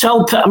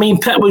 Tell Pep. I mean,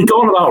 Pep was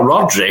going about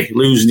Rodri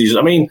losing his.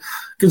 I mean,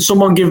 can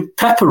someone give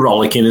Pep a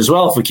rollicking as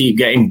well for keep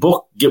getting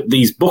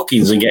these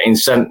bookings and getting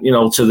sent,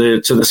 to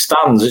the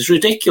stands? It's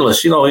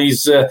ridiculous.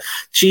 He's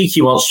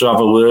cheeky, wants to have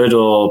a word,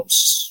 or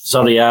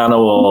Soriano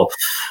or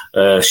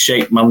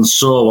Sheikh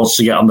Mansour wants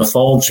to get on the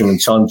phone to him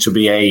and tell him to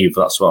behave.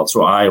 That's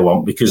what I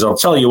want, because I'll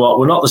tell you what,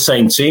 we're not the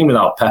same team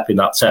without Pep in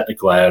that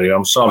technical area.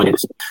 I'm sorry,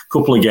 it's a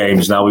couple of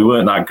games now. We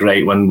weren't that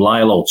great when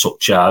Lilo took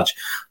charge,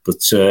 but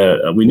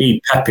we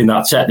need Pep in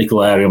that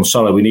technical area. I'm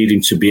sorry, we need him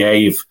to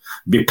behave.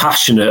 Be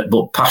passionate,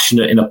 but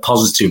passionate in a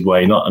positive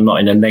way, not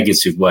in a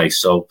negative way.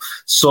 So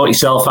sort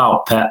yourself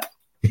out, Pep.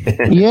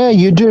 Yeah,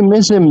 you do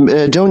miss him,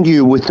 don't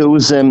you? With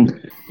those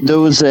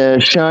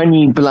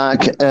shiny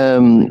black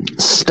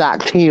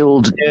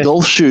stacked-heeled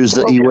golf shoes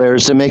that he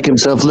wears to make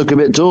himself look a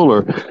bit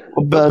taller.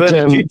 But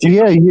Bernard,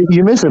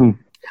 you miss him.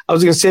 I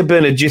was going to say,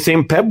 Bernard, do you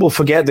think Pep will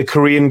forget the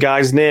Korean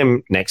guy's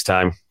name next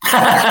time?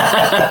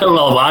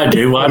 Well, I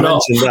do. Why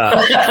not?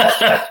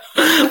 That.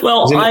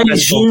 Well,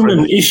 he's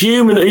human. He's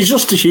human. He's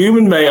just a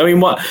human, mate. I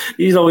mean,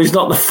 he's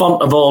not the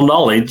font of all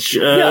knowledge.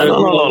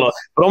 No.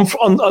 But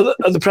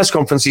at the press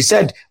conference, he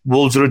said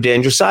Wolves are a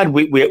dangerous side.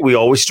 We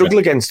always struggle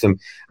against them.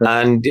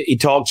 And he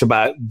talked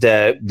about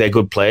their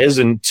good players,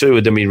 and two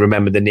of them he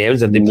remembered the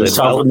names, and they played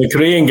well. The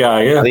Korean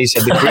guy, yeah. And he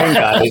said the Korean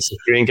guy. It's the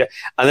Korean guy.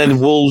 And then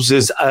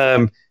Wolves'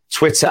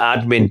 Twitter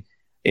admin,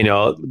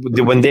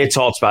 when they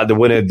talked about the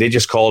winner, they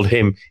just called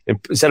him,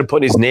 instead of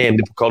putting his name,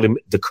 they called him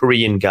the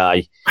Korean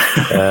guy.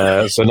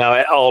 So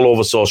now all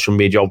over social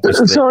media,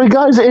 obviously. Sorry,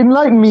 guys,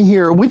 enlighten me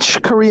here.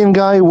 Which Korean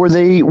guy was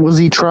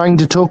he trying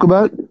to talk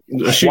about?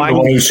 The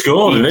one who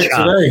scored in it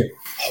today.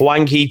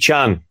 Hwang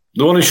Hee-chan.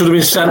 The one who should have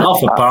been sent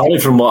off, apparently,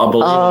 from what I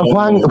believe.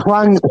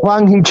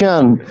 Hwang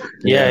Hee-chan.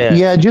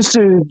 Yeah. Just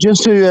to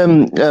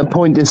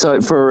point this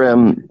out for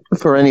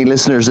any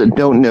listeners that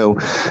don't know,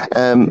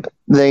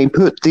 they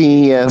put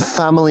the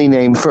family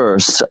name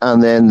first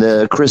and then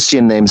the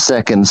Christian name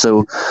second.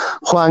 So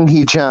Hwang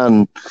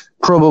Hee-chan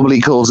probably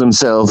calls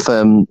himself,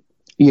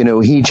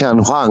 Hee-chan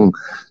Hwang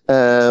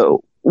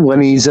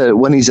when he's at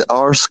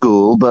our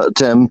school.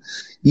 But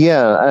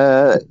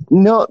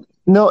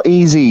not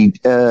easy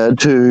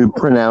to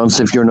pronounce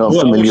if you're not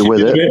familiar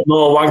with it. A bit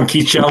more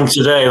Wanky Chan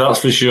today,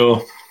 that's for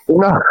sure.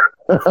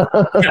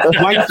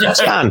 Wanky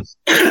Chan.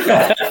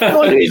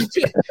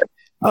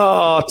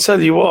 Oh, I'll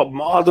tell you what,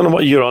 I don't know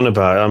what you're on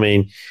about. I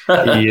mean,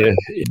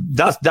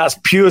 that's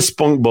pure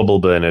spunk bubble,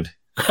 Bernard.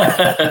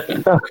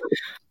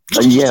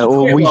 Yeah,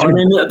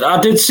 I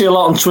did see a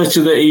lot on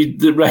Twitter that he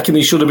reckon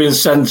he should have been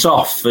sent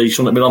off. He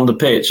shouldn't have been on the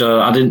pitch.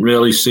 I didn't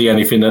really see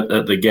anything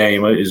at the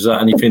game. Is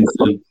that anything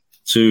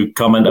to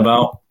comment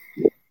about?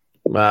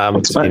 I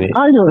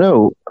don't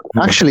know.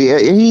 Actually,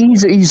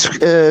 he's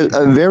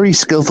a very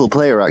skillful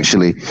player.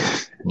 Actually,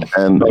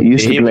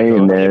 used to play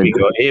in there.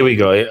 Here we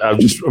go. I'm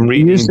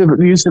reading. Used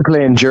to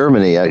play in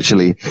Germany.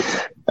 Actually,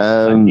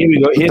 here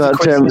we go. Here's the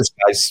questions,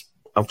 guys.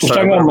 I'm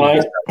sorry. Hang on,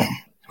 Mike.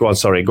 Go on.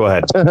 Sorry. Go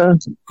ahead.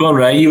 Go on,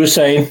 Ray. You were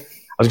saying. I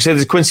was going to say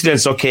there's a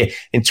coincidence. Okay,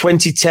 in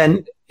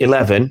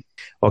 2010-11,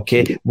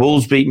 okay,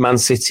 Wolves beat Man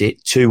City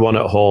 2-1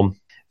 at home.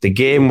 The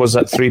game was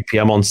at 3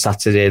 p.m. on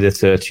Saturday the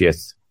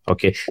 30th.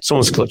 Okay,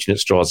 someone's clutching at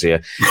straws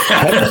here.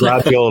 Pep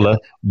Guardiola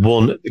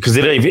won, because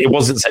it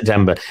wasn't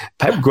September.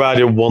 Pep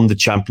Guardiola won the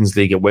Champions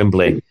League at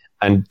Wembley.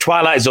 And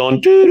Twilight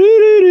Zone,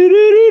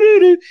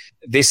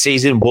 this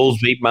season, Wolves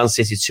beat Man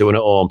City 2-1 at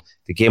home.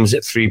 The game was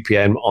at 3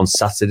 p.m. on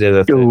Saturday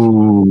the 30th. The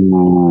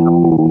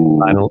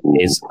final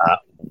is at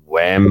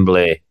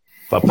Wembley.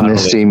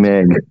 Misty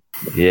Meg.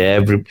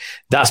 Yeah,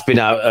 that's been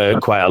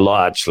out quite a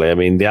lot, actually. I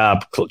mean, they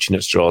are clutching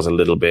at straws a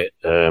little bit.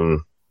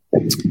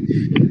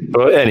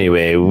 But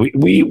anyway, I'm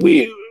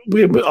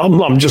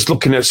just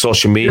looking at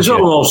social media. It's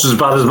almost as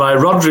bad as my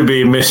Rodri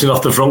being missing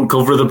off the front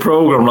cover of the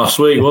programme last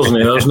week, wasn't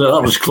it?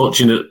 That was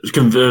clutching at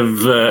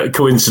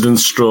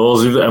coincidence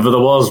straws, if ever there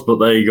was, but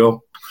there you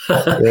go.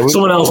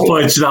 Someone else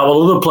pointed out,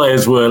 well, other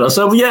players weren't. I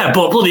said, well, yeah,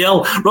 but bloody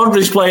hell,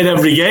 Rodri's played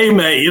every game,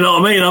 mate. You know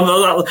what I mean?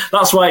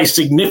 That's why it's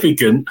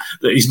significant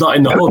that he's not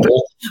in the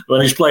huddle when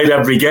he's played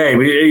every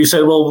game. He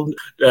said, well,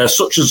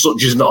 such and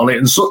such isn't on it,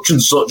 and such. I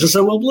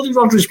said, well, bloody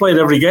Rodri's played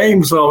every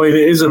game, so I mean,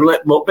 it is a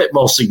bit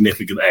more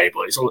significant,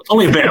 but it's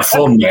only a bit of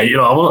fun, mate. You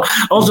know,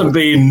 I wasn't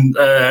being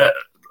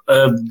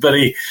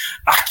very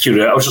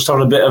accurate. I was just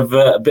having a bit of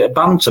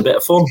banter, a bit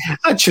of fun.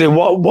 Actually,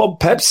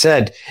 what Pep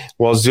said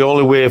was the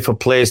only way for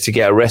players to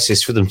get arrested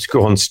is for them to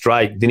go on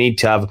strike. They need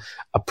to have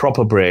a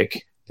proper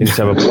break.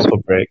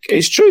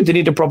 It's true. They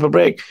need a proper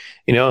break.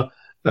 You know,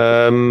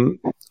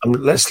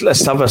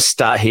 let's have a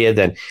start here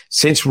then.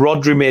 Since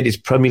Rodri made his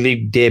Premier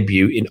League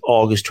debut in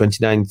August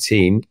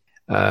 2019,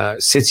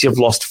 City have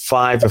lost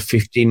 5 of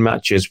 15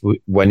 matches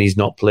when he's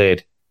not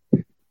played.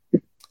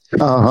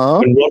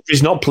 When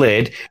Rodri's not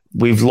played,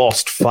 we've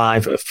lost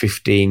 5 of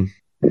 15.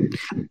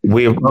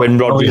 When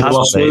Rodri has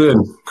played,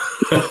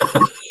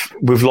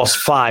 we've lost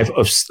 5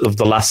 of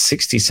the last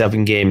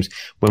 67 games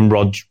when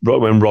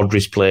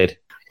Rodri's played.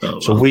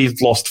 So we've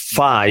lost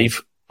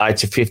 5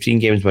 to 15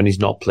 games when he's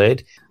not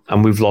played,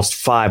 and we've lost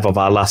 5 of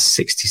our last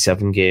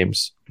 67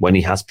 games when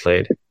he has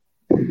played.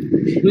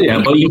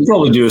 Yeah, but you could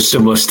probably do a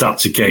similar stat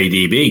to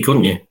KDB,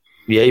 couldn't you?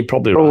 Yeah, you're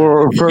probably right.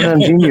 Or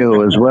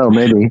Fernandinho as well,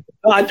 maybe.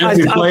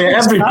 Every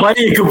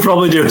player could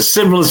probably do a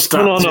similar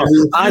stat. No.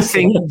 I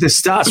think the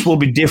stats will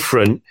be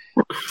different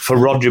for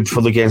Rodri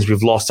for the games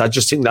we've lost. I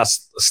just think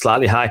that's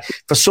slightly high.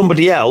 For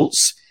somebody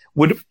else,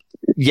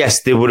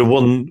 they would have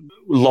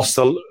lost.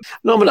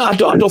 No, but I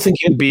don't think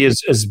it'd be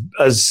as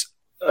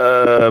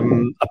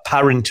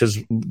apparent as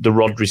the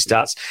Rodri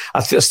stats. I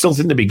still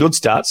think they'd be good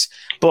stats.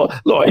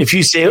 But look, if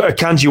you say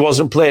Akanji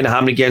wasn't playing,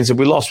 how many games have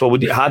we lost? Well,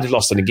 we hardly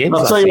lost any games.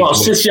 I'll tell you what,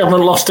 City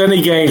haven't lost any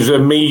games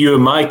when me, you,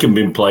 and Mike have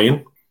been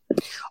playing.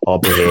 Oh,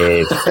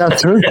 behave.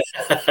 That's true.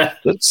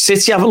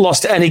 City haven't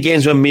lost any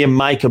games when me and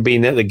Mike have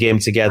been at the game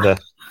together.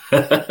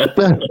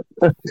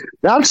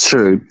 That's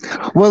true.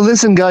 Well,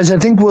 listen, guys, I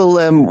think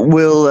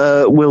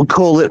we'll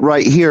call it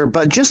right here.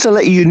 But just to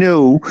let you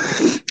know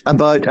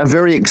about a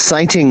very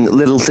exciting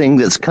little thing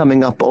that's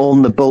coming up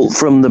on the Bolt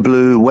from the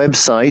Blue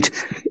website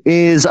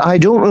is, I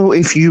don't know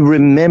if you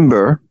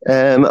remember,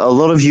 a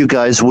lot of you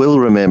guys will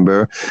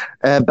remember,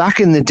 back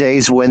in the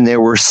days when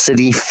there were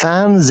City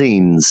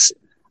fanzines,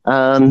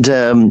 and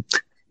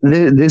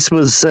this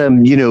was,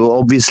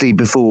 obviously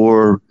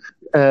before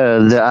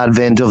the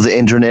advent of the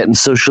internet and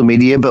social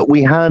media, but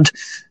we had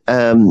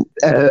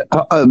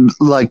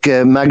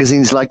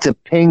magazines like The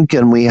Pink,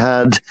 and we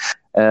had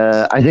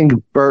I think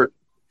Bert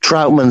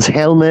Troutman's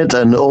Helmet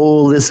and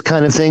all this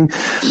kind of thing.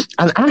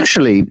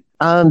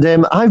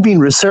 And I've been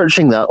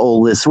researching that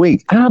all this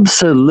week.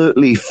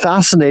 Absolutely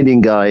fascinating,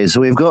 guys.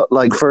 We've got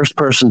first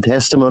person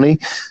testimony,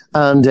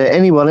 and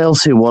anyone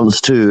else who wants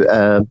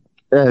to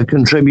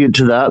contribute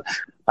to that,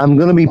 I'm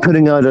going to be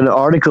putting out an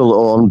article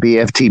on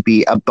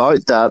BFTB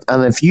about that.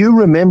 And if you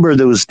remember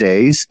those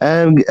days,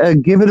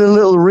 give it a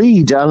little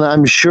read. And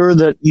I'm sure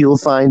that you'll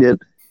find it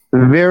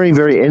very,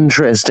 very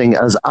interesting,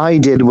 as I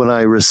did when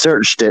I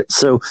researched it.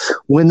 So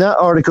when that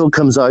article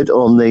comes out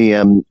on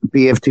the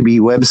BFTB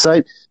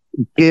website,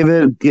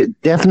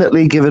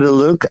 definitely give it a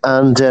look.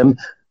 And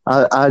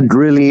I'd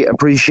really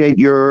appreciate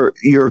your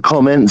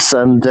comments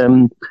and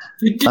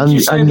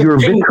your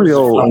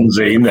vitriol.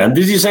 Fanzine, then?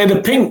 Did you say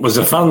The Pink was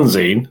a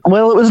fanzine?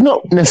 Well, it was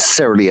not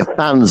necessarily a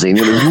fanzine.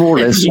 It was more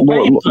or less.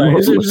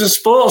 It was a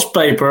sports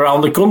paper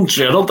around the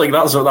country. I don't think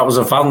that was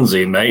a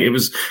fanzine, mate. It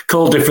was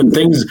called different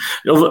things.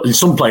 In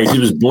some places, it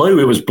was blue.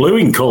 It was blue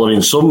in colour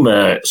in some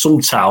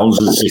towns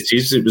and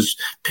cities. It was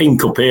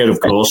pink up here, of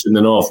course, in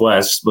the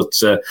northwest. But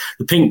the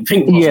pink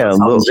was a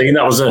fanzine.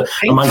 That was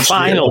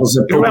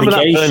a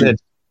publication.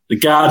 The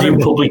Guardian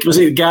public, was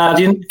it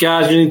the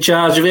Guardian in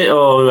charge of it,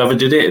 or whoever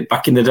did it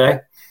back in the day?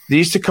 They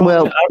used to come.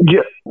 Well,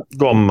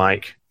 go on,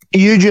 Mike.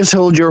 You just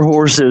hold your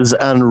horses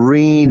and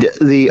read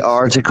the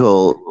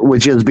article,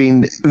 which has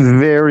been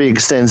very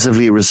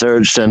extensively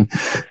researched, and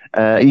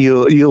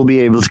you'll be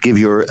able to give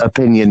your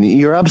opinion.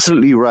 You're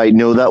absolutely right.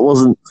 No, that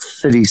wasn't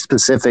City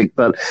specific,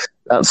 but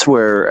that's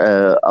where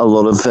a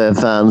lot of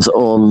fans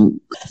on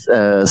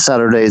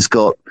Saturdays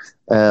got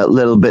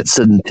little bits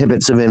and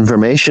tidbits of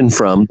information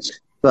from.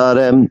 But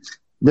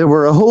there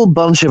were a whole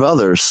bunch of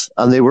others,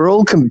 and they were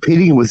all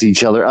competing with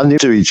each other and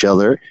to each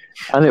other,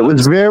 and it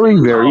was very,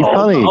 very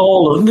funny.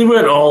 They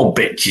weren't all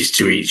bitches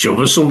to each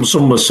other.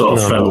 Some were sort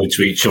of friendly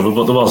to each other,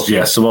 but there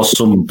was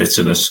some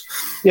bitterness.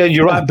 Yeah,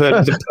 you're right,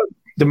 but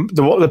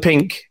the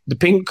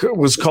pink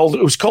was called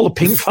the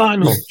Pink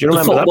Final. Do you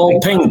remember that?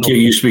 Football Pink it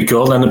used to be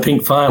called, and the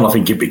Pink Final, I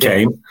think it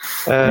became.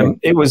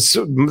 That was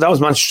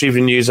Manchester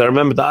Evening News. I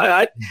remember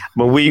that.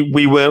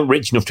 We weren't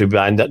rich enough to be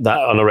buying that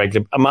on a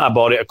regular. I might have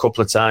bought it a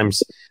couple of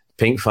times.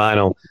 Pink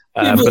Final.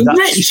 But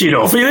rich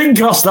enough. It didn't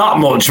cost that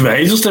much,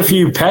 mate. Just a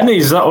few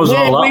pennies. That was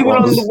all that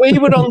was. We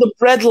were on the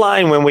bread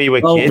line when we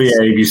were kids. Don't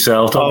behave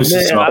yourself.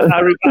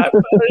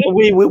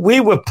 We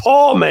were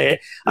poor, mate.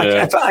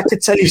 Yeah. I could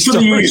tell you. I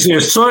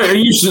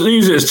used to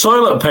use it as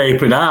toilet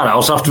paper in our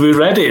house after we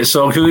read it.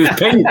 So because it was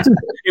pink,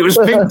 it was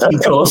pink,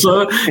 of course.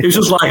 So it was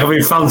just like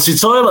having fancy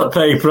toilet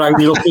paper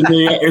hanging up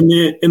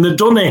in the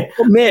dunny.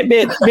 Mate,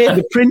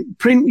 the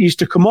print used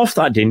to come off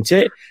that, didn't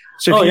it?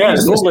 So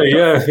it's lovely.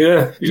 Yeah.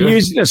 If you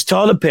use it as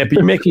toilet paper,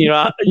 you're making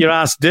your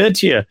ass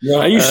dirtier. Yeah,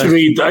 I used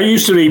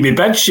to read my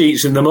bed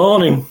sheets in the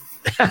morning.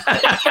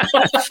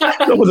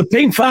 With the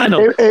Pink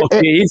Final.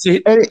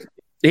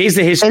 Here's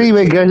the history.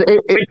 Anyway, guys,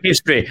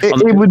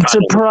 it would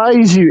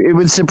surprise you. It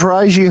would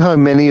surprise you how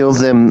many of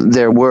them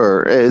there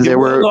were. There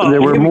were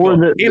more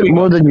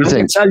than you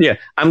think.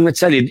 I'm going to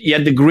tell you. You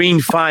had the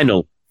Green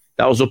Final.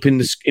 That was up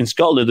in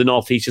Scotland, the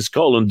northeast of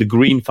Scotland, the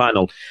Green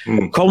Final.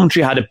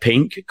 Coventry had a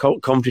pink.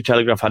 Coventry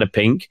Telegraph had a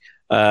pink.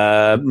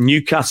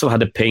 Newcastle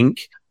had a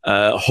pink.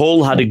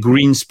 Hull had a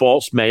green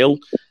Sports Mail.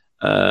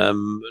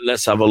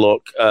 Let's have a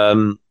look.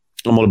 I'm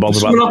all about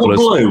the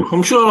blue.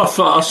 I'm sure I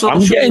saw.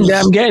 I'm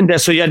getting there.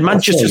 So you had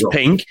Manchester's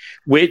pink,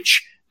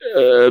 which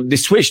they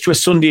switched to a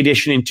Sunday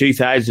edition in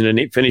 2000, and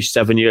it finished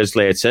 7 years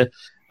later.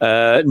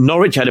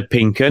 Norwich had a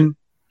pink one.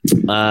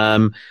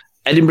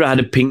 Edinburgh had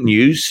a Pink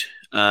News.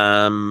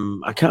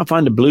 I can't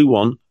find a blue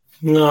one.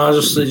 No, I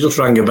just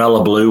rang a bell,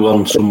 a blue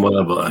one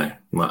somewhere, but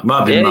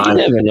might be mine.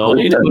 You never know.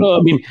 You never know.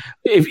 I mean,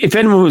 if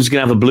anyone was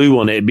going to have a blue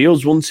one, it'd be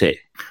us, wouldn't it?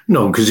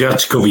 No, because you had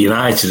to cover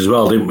United as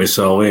well, didn't we?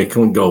 So we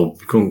couldn't go.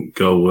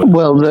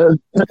 Well,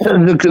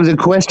 the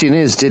question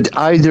is, did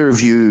either of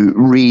you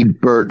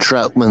read Bert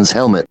Troutman's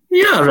helmet?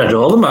 Yeah, I read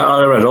all of them.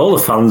 I read all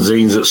the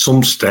fanzines at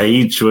some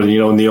stage when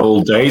in the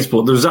old days.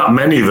 But there was that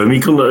many of them.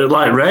 You couldn't,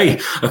 like Ray.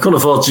 You couldn't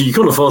afford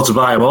to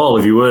buy them all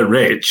if you weren't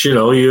rich.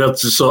 You had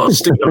to sort of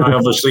stick them.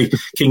 Obviously,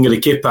 King of the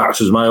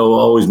Kippax was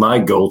always my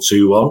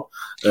go-to one.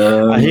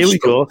 Here we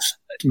go.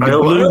 I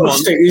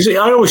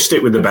always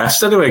stick with the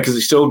best anyway because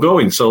it's still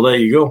going. So there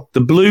you go.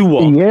 The blue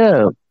one.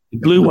 Yeah. The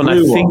blue one, I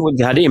think we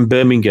had it in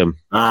Birmingham.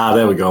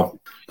 There we go.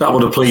 That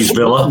would have pleased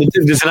Villa.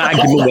 There's an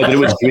argument whether it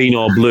was green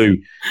or blue.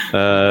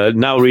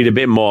 Now read a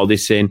bit more of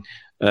this in.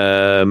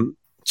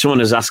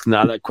 Someone is asking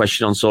that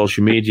question on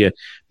social media,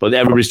 but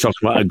everybody's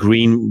talking about a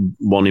green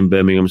one in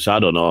Birmingham, so I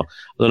don't know.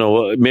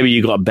 Maybe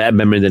you got a better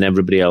memory than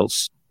everybody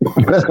else.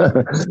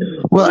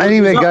 Well,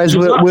 anyway, guys,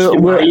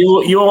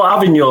 you're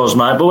having yours,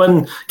 mate. But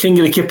when King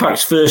of the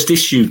Kippax first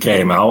issue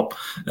came out,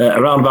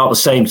 around about the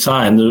same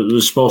time, there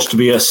was supposed to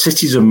be a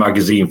Citizen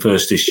magazine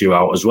first issue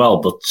out as well,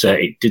 but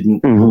it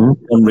didn't, for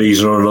one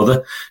reason or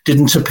another,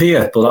 didn't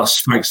appear. But that's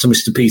thanks to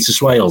Mr. Peter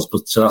Swales.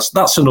 But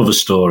that's another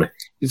story.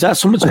 Is that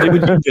something to do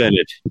with you,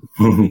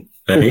 Bernard?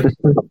 Hey?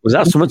 Was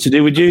that something to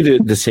do with you,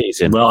 the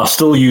Citizen? Well, I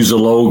still use a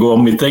logo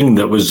on my thing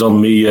that was on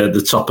me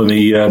the top of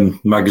my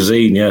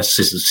magazine,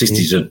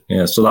 Citizen.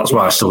 Yeah, so that's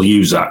why I still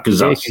use that because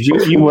that's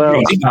you were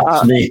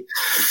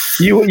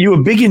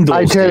big in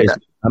those days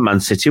at Man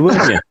City,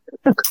 weren't you?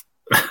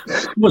 I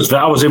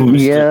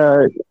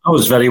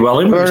was very well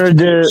in.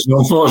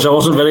 Unfortunately, I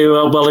wasn't very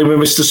well in with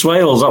Mr.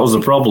 Swales. That was the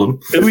problem.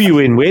 Who were you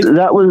in with?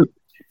 That was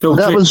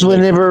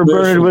whenever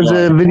Bernard was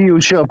a video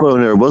shop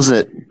owner, wasn't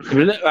it?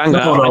 Way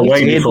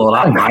before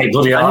that, mate.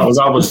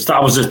 That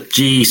was a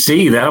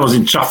GC then. I was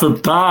in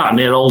Trafford Park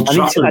near Old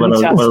Trafford when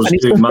I was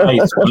doing mine. I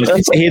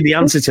need to hear the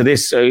answer to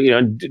this, so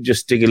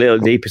just dig a little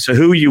deeper. So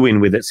who were you in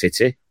with at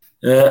City?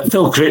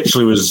 Phil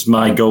Critchley was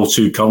my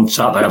go-to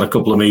contact. I had a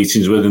couple of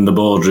meetings with in the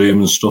boardroom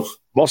and stuff.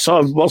 What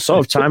sort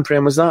of time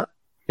frame was that?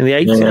 In the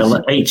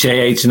 80s?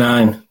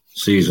 88-89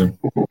 season.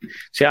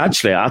 See,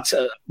 actually,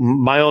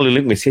 my only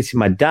link with City,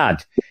 my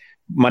dad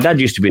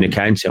used to be an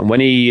accountant. When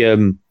he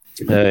in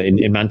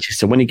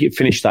Manchester, when he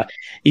finished that,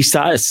 he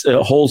started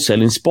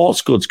wholesaling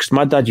sports goods because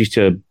my dad used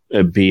to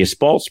be a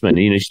sportsman.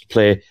 He used to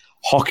play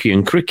hockey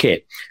and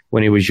cricket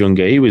when he was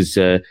younger. He was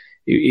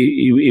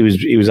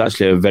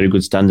actually a very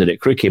good standard at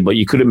cricket, but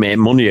you couldn't make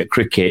money at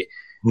cricket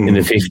in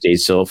the 50s,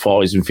 so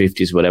 40s and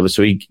 50s, whatever.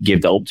 So he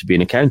gave that up to be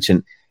an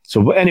accountant.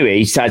 So anyway,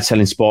 he started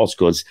selling sports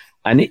goods,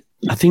 and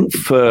I think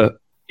for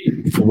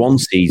one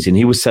season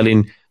he was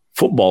selling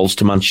footballs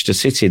to Manchester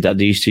City that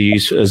they used to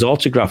use as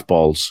autograph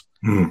balls.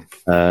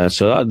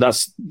 So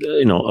that's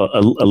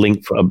a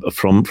link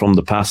from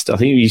the past. I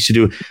think we used to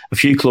do a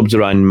few clubs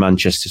around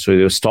Manchester. So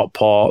there was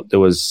Stockport, there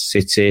was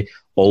City,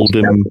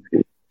 Oldham,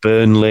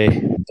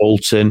 Burnley,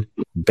 Bolton,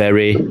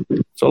 Bury.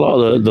 So a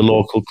lot of the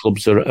local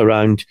clubs are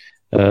around.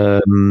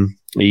 They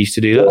used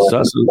to do that. So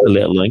that's a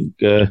little link.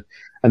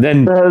 And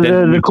then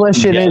the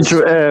question is,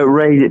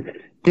 Ray,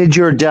 did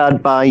your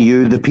dad buy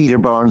you the Peter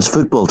Barnes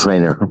football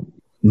trainer?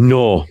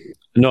 No.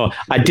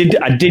 I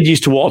did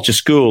used to walk to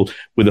school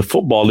with a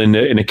football in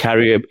a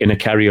carrier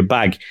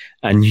bag,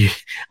 and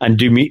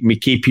do me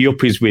keepy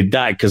uppies with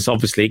that because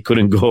obviously it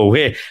couldn't go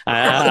away.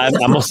 I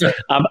must have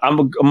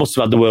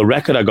had the world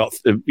record. I got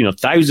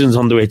thousands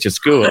on the way to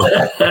school.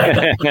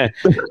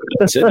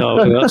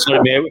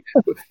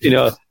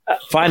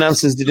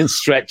 Finances didn't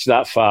stretch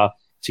that far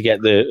to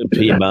get the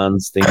Peter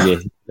Barnes thing.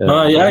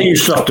 I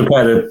used to have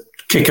to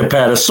kick a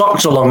pair of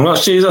socks along.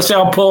 That's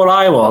how poor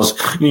I was.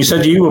 And you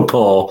said you were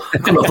poor. I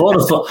couldn't afford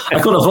a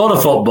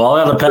football.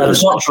 I had a pair of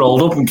socks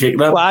rolled up and kicked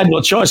them. Well, I had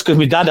no choice because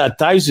my dad had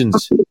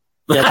thousands.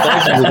 He had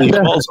thousands of these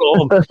balls at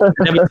home.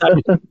 And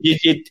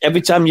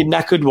every time you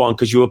knackered one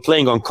because you were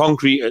playing on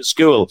concrete at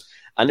school,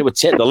 and it would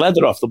take the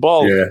leather off the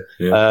ball. Yeah.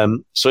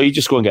 So you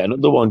just go and get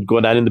another one, go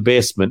down in the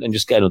basement and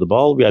just get another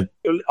ball. We had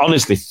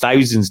honestly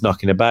thousands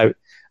knocking about.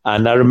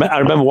 And I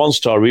remember one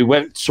story. We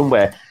went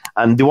somewhere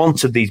and they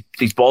wanted these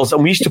balls,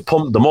 and we used to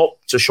pump them up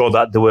to show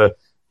that there were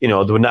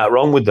not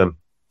wrong with them.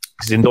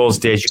 Because in those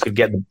days you could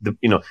get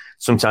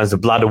sometimes the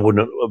bladder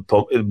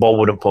the ball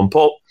wouldn't pump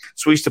up.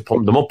 So we used to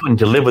pump them up and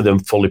deliver them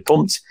fully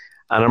pumped.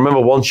 And I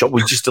remember one shot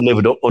we just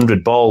delivered up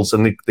 100 balls,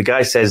 and the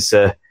guy says,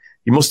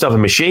 "You must have a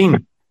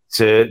machine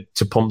to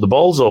pump the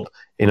balls up.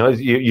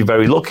 You're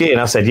very lucky."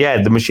 And I said,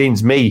 "Yeah, the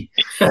machine's me."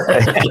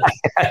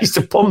 I used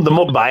to pump them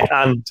up by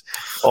hand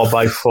or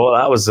by foot.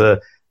 That was a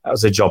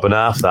job and a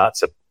half. That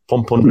to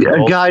pump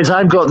 100 guys,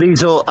 I've got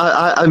these all.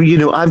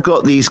 I've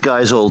got these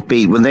guys all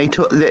beat when they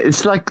took.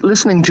 It's like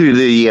listening to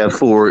the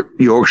Four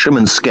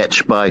Yorkshiremen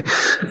sketch by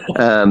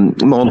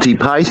Monty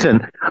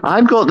Python.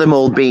 I've got them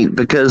all beat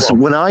because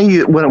when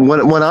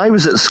I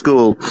was at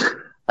school,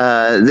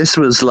 this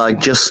was like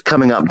just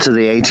coming up to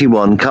the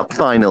 81 Cup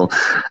final.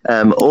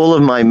 All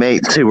of my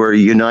mates who were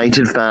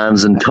United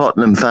fans and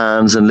Tottenham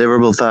fans and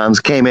Liverpool fans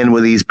came in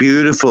with these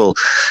beautiful,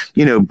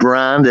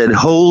 branded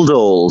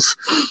holdalls.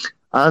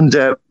 And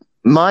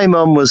my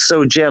mum was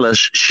so jealous.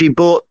 She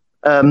bought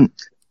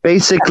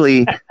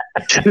basically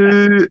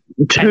two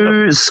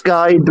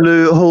sky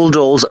blue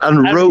holdalls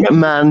and wrote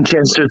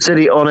Manchester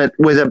City on it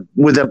with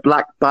a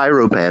black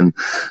biro pen.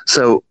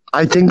 So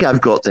I think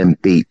I've got them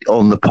beat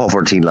on the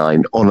poverty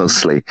line,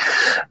 honestly.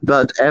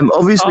 But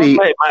obviously...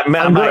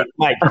 Mike,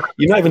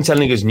 you're not even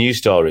telling us news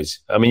stories.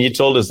 I mean, you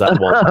told us that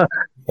one.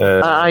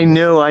 I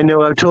know.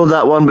 I've told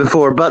that one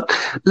before. But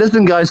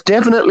listen, guys,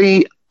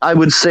 definitely, I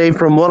would say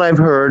from what I've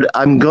heard,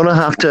 I'm going to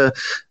have to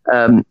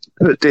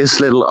put this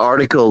little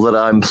article that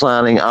I'm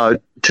planning out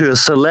to a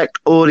select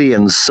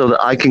audience so that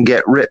I can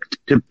get ripped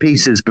to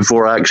pieces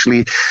before I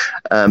actually,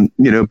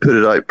 put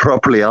it out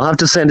properly. I'll have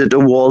to send it to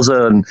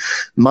Wazza and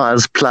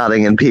Miles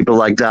Platting and people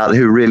like that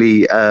who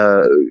really,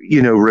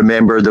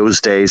 remember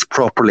those days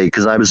properly,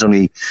 because I was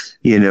only,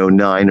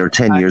 9 or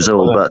 10 years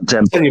old. But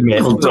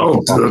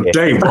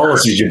Dave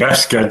Wallace is your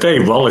best guy.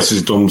 Dave Wallace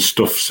has done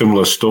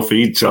similar stuff.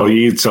 He'd tell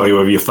you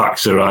whether your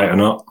facts are right or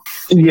not.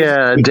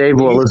 Yeah, Dave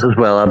Wallace as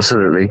well,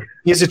 absolutely.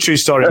 Here's a true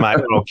story,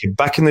 Mike. Okay,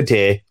 back in the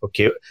day,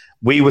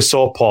 we were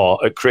so poor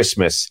at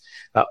Christmas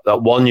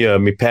that one year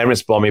my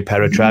parents bought me a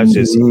pair of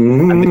trousers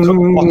and they took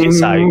the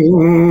pockets out.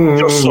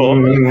 Just so.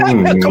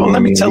 Come on,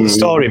 let me tell the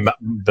story,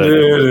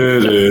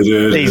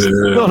 please.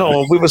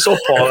 No, we were so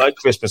poor at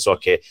Christmas,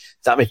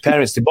 that my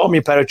parents, they bought me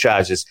a pair of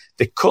trousers.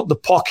 They cut the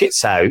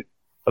pockets out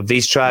of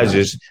these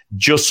trousers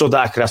just so that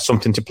I could have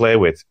something to play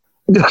with.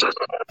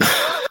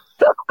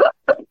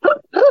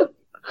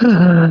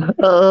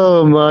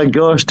 Oh my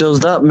gosh,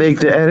 does that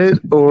make the edit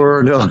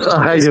or no?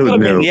 I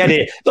don't know. The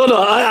edit. No,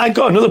 I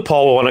got another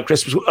poor one at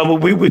Christmas.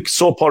 We were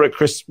so poor at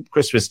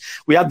Christmas.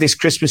 We had this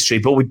Christmas tree,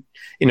 but we'd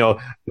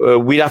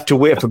have to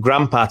wait for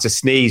Grandpa to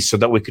sneeze so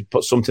that we could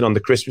put something on the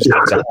Christmas tree.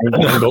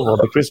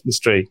 The Christmas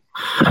tree.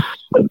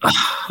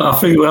 I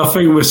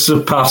think we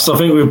surpassed. I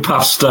think we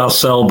passed our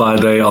sell-by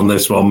date on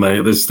this one,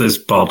 mate. This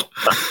pod.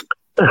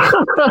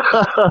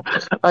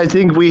 I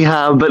think we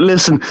have, but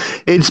listen,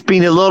 it's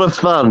been a lot of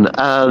fun,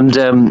 and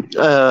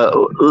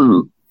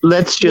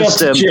let's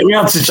just... we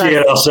had to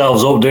cheer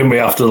ourselves up, didn't we,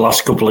 after the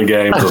last couple of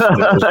games?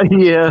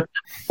 Yeah,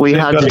 we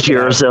had to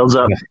cheer ourselves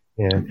up.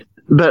 Yeah.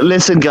 But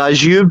listen,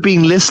 guys, you've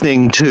been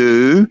listening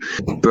to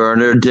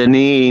Bernard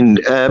Deneen.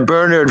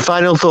 Bernard,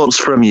 final thoughts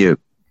from you.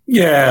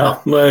 Yeah,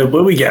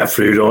 well, we get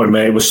through, don't we,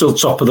 mate? We're still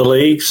top of the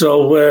league,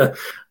 so...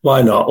 why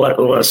not?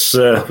 Let's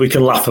we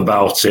can laugh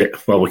about it.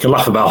 Well, we can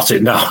laugh about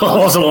it now. I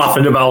wasn't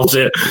laughing about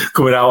it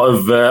coming out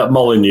of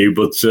Molineux,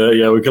 but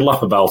we can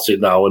laugh about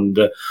it now. And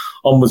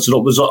onwards and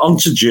upwards, on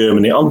to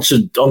Germany. On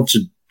to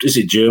is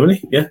it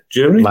Germany? Yeah,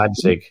 Germany?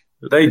 Leipzig.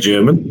 Are they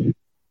German?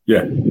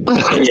 Yeah.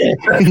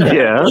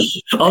 Yeah.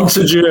 On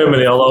to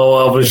Germany, although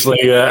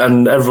obviously,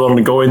 and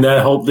everyone going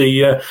there, hope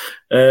they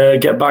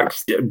get back,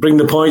 bring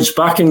the points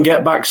back and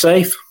get back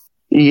safe.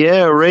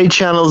 Yeah, Ray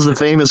channels the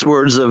famous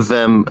words of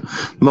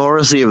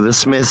Morrissey of the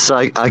Smiths.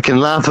 I can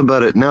laugh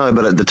about it now,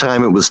 but at the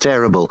time it was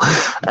terrible.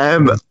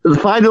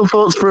 Final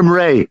thoughts from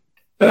Ray.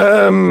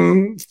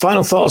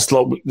 Final thoughts.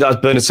 Look, as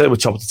Bernard said, we're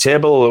top of the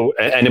table.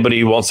 Anybody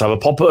who wants to have a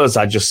pop at us,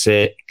 I just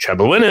say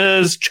treble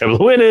winners,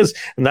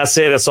 and that's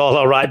it. That's all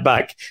I'll write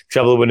back.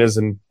 Treble winners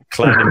and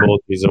clown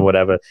emojis or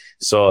whatever.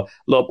 So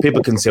look,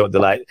 people can say what they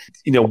like.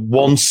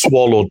 One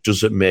swallow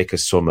doesn't make a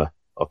summer.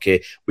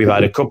 Okay, we've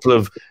had a couple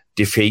of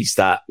defeats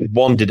that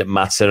one didn't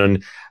matter,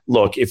 and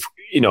look, if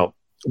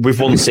we've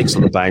won 6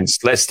 on the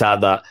bounce, let's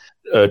start that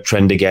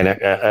trend again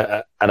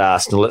at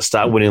Arsenal. Let's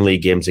start winning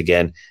league games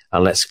again,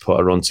 and let's put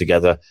a run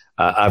together.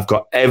 I've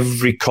got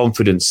every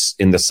confidence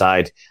in the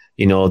side,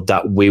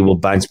 that we will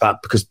bounce back,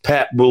 because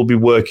Pep will be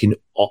working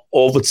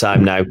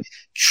overtime now,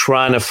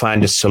 trying to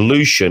find a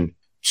solution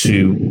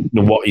to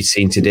what he's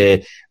seen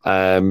today.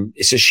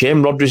 It's a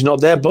shame Rodri's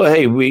not there, but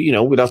hey,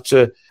 we'd have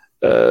to.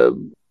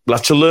 We'll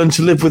have to learn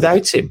to live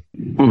without him.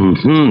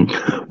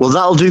 Mm-hmm. Well,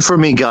 that'll do for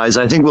me, guys.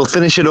 I think we'll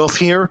finish it off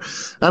here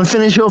and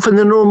finish off in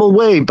the normal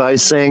way by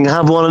saying,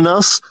 have one on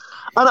us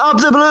and up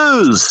the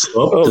Blues.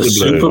 Up the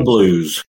Super Blues.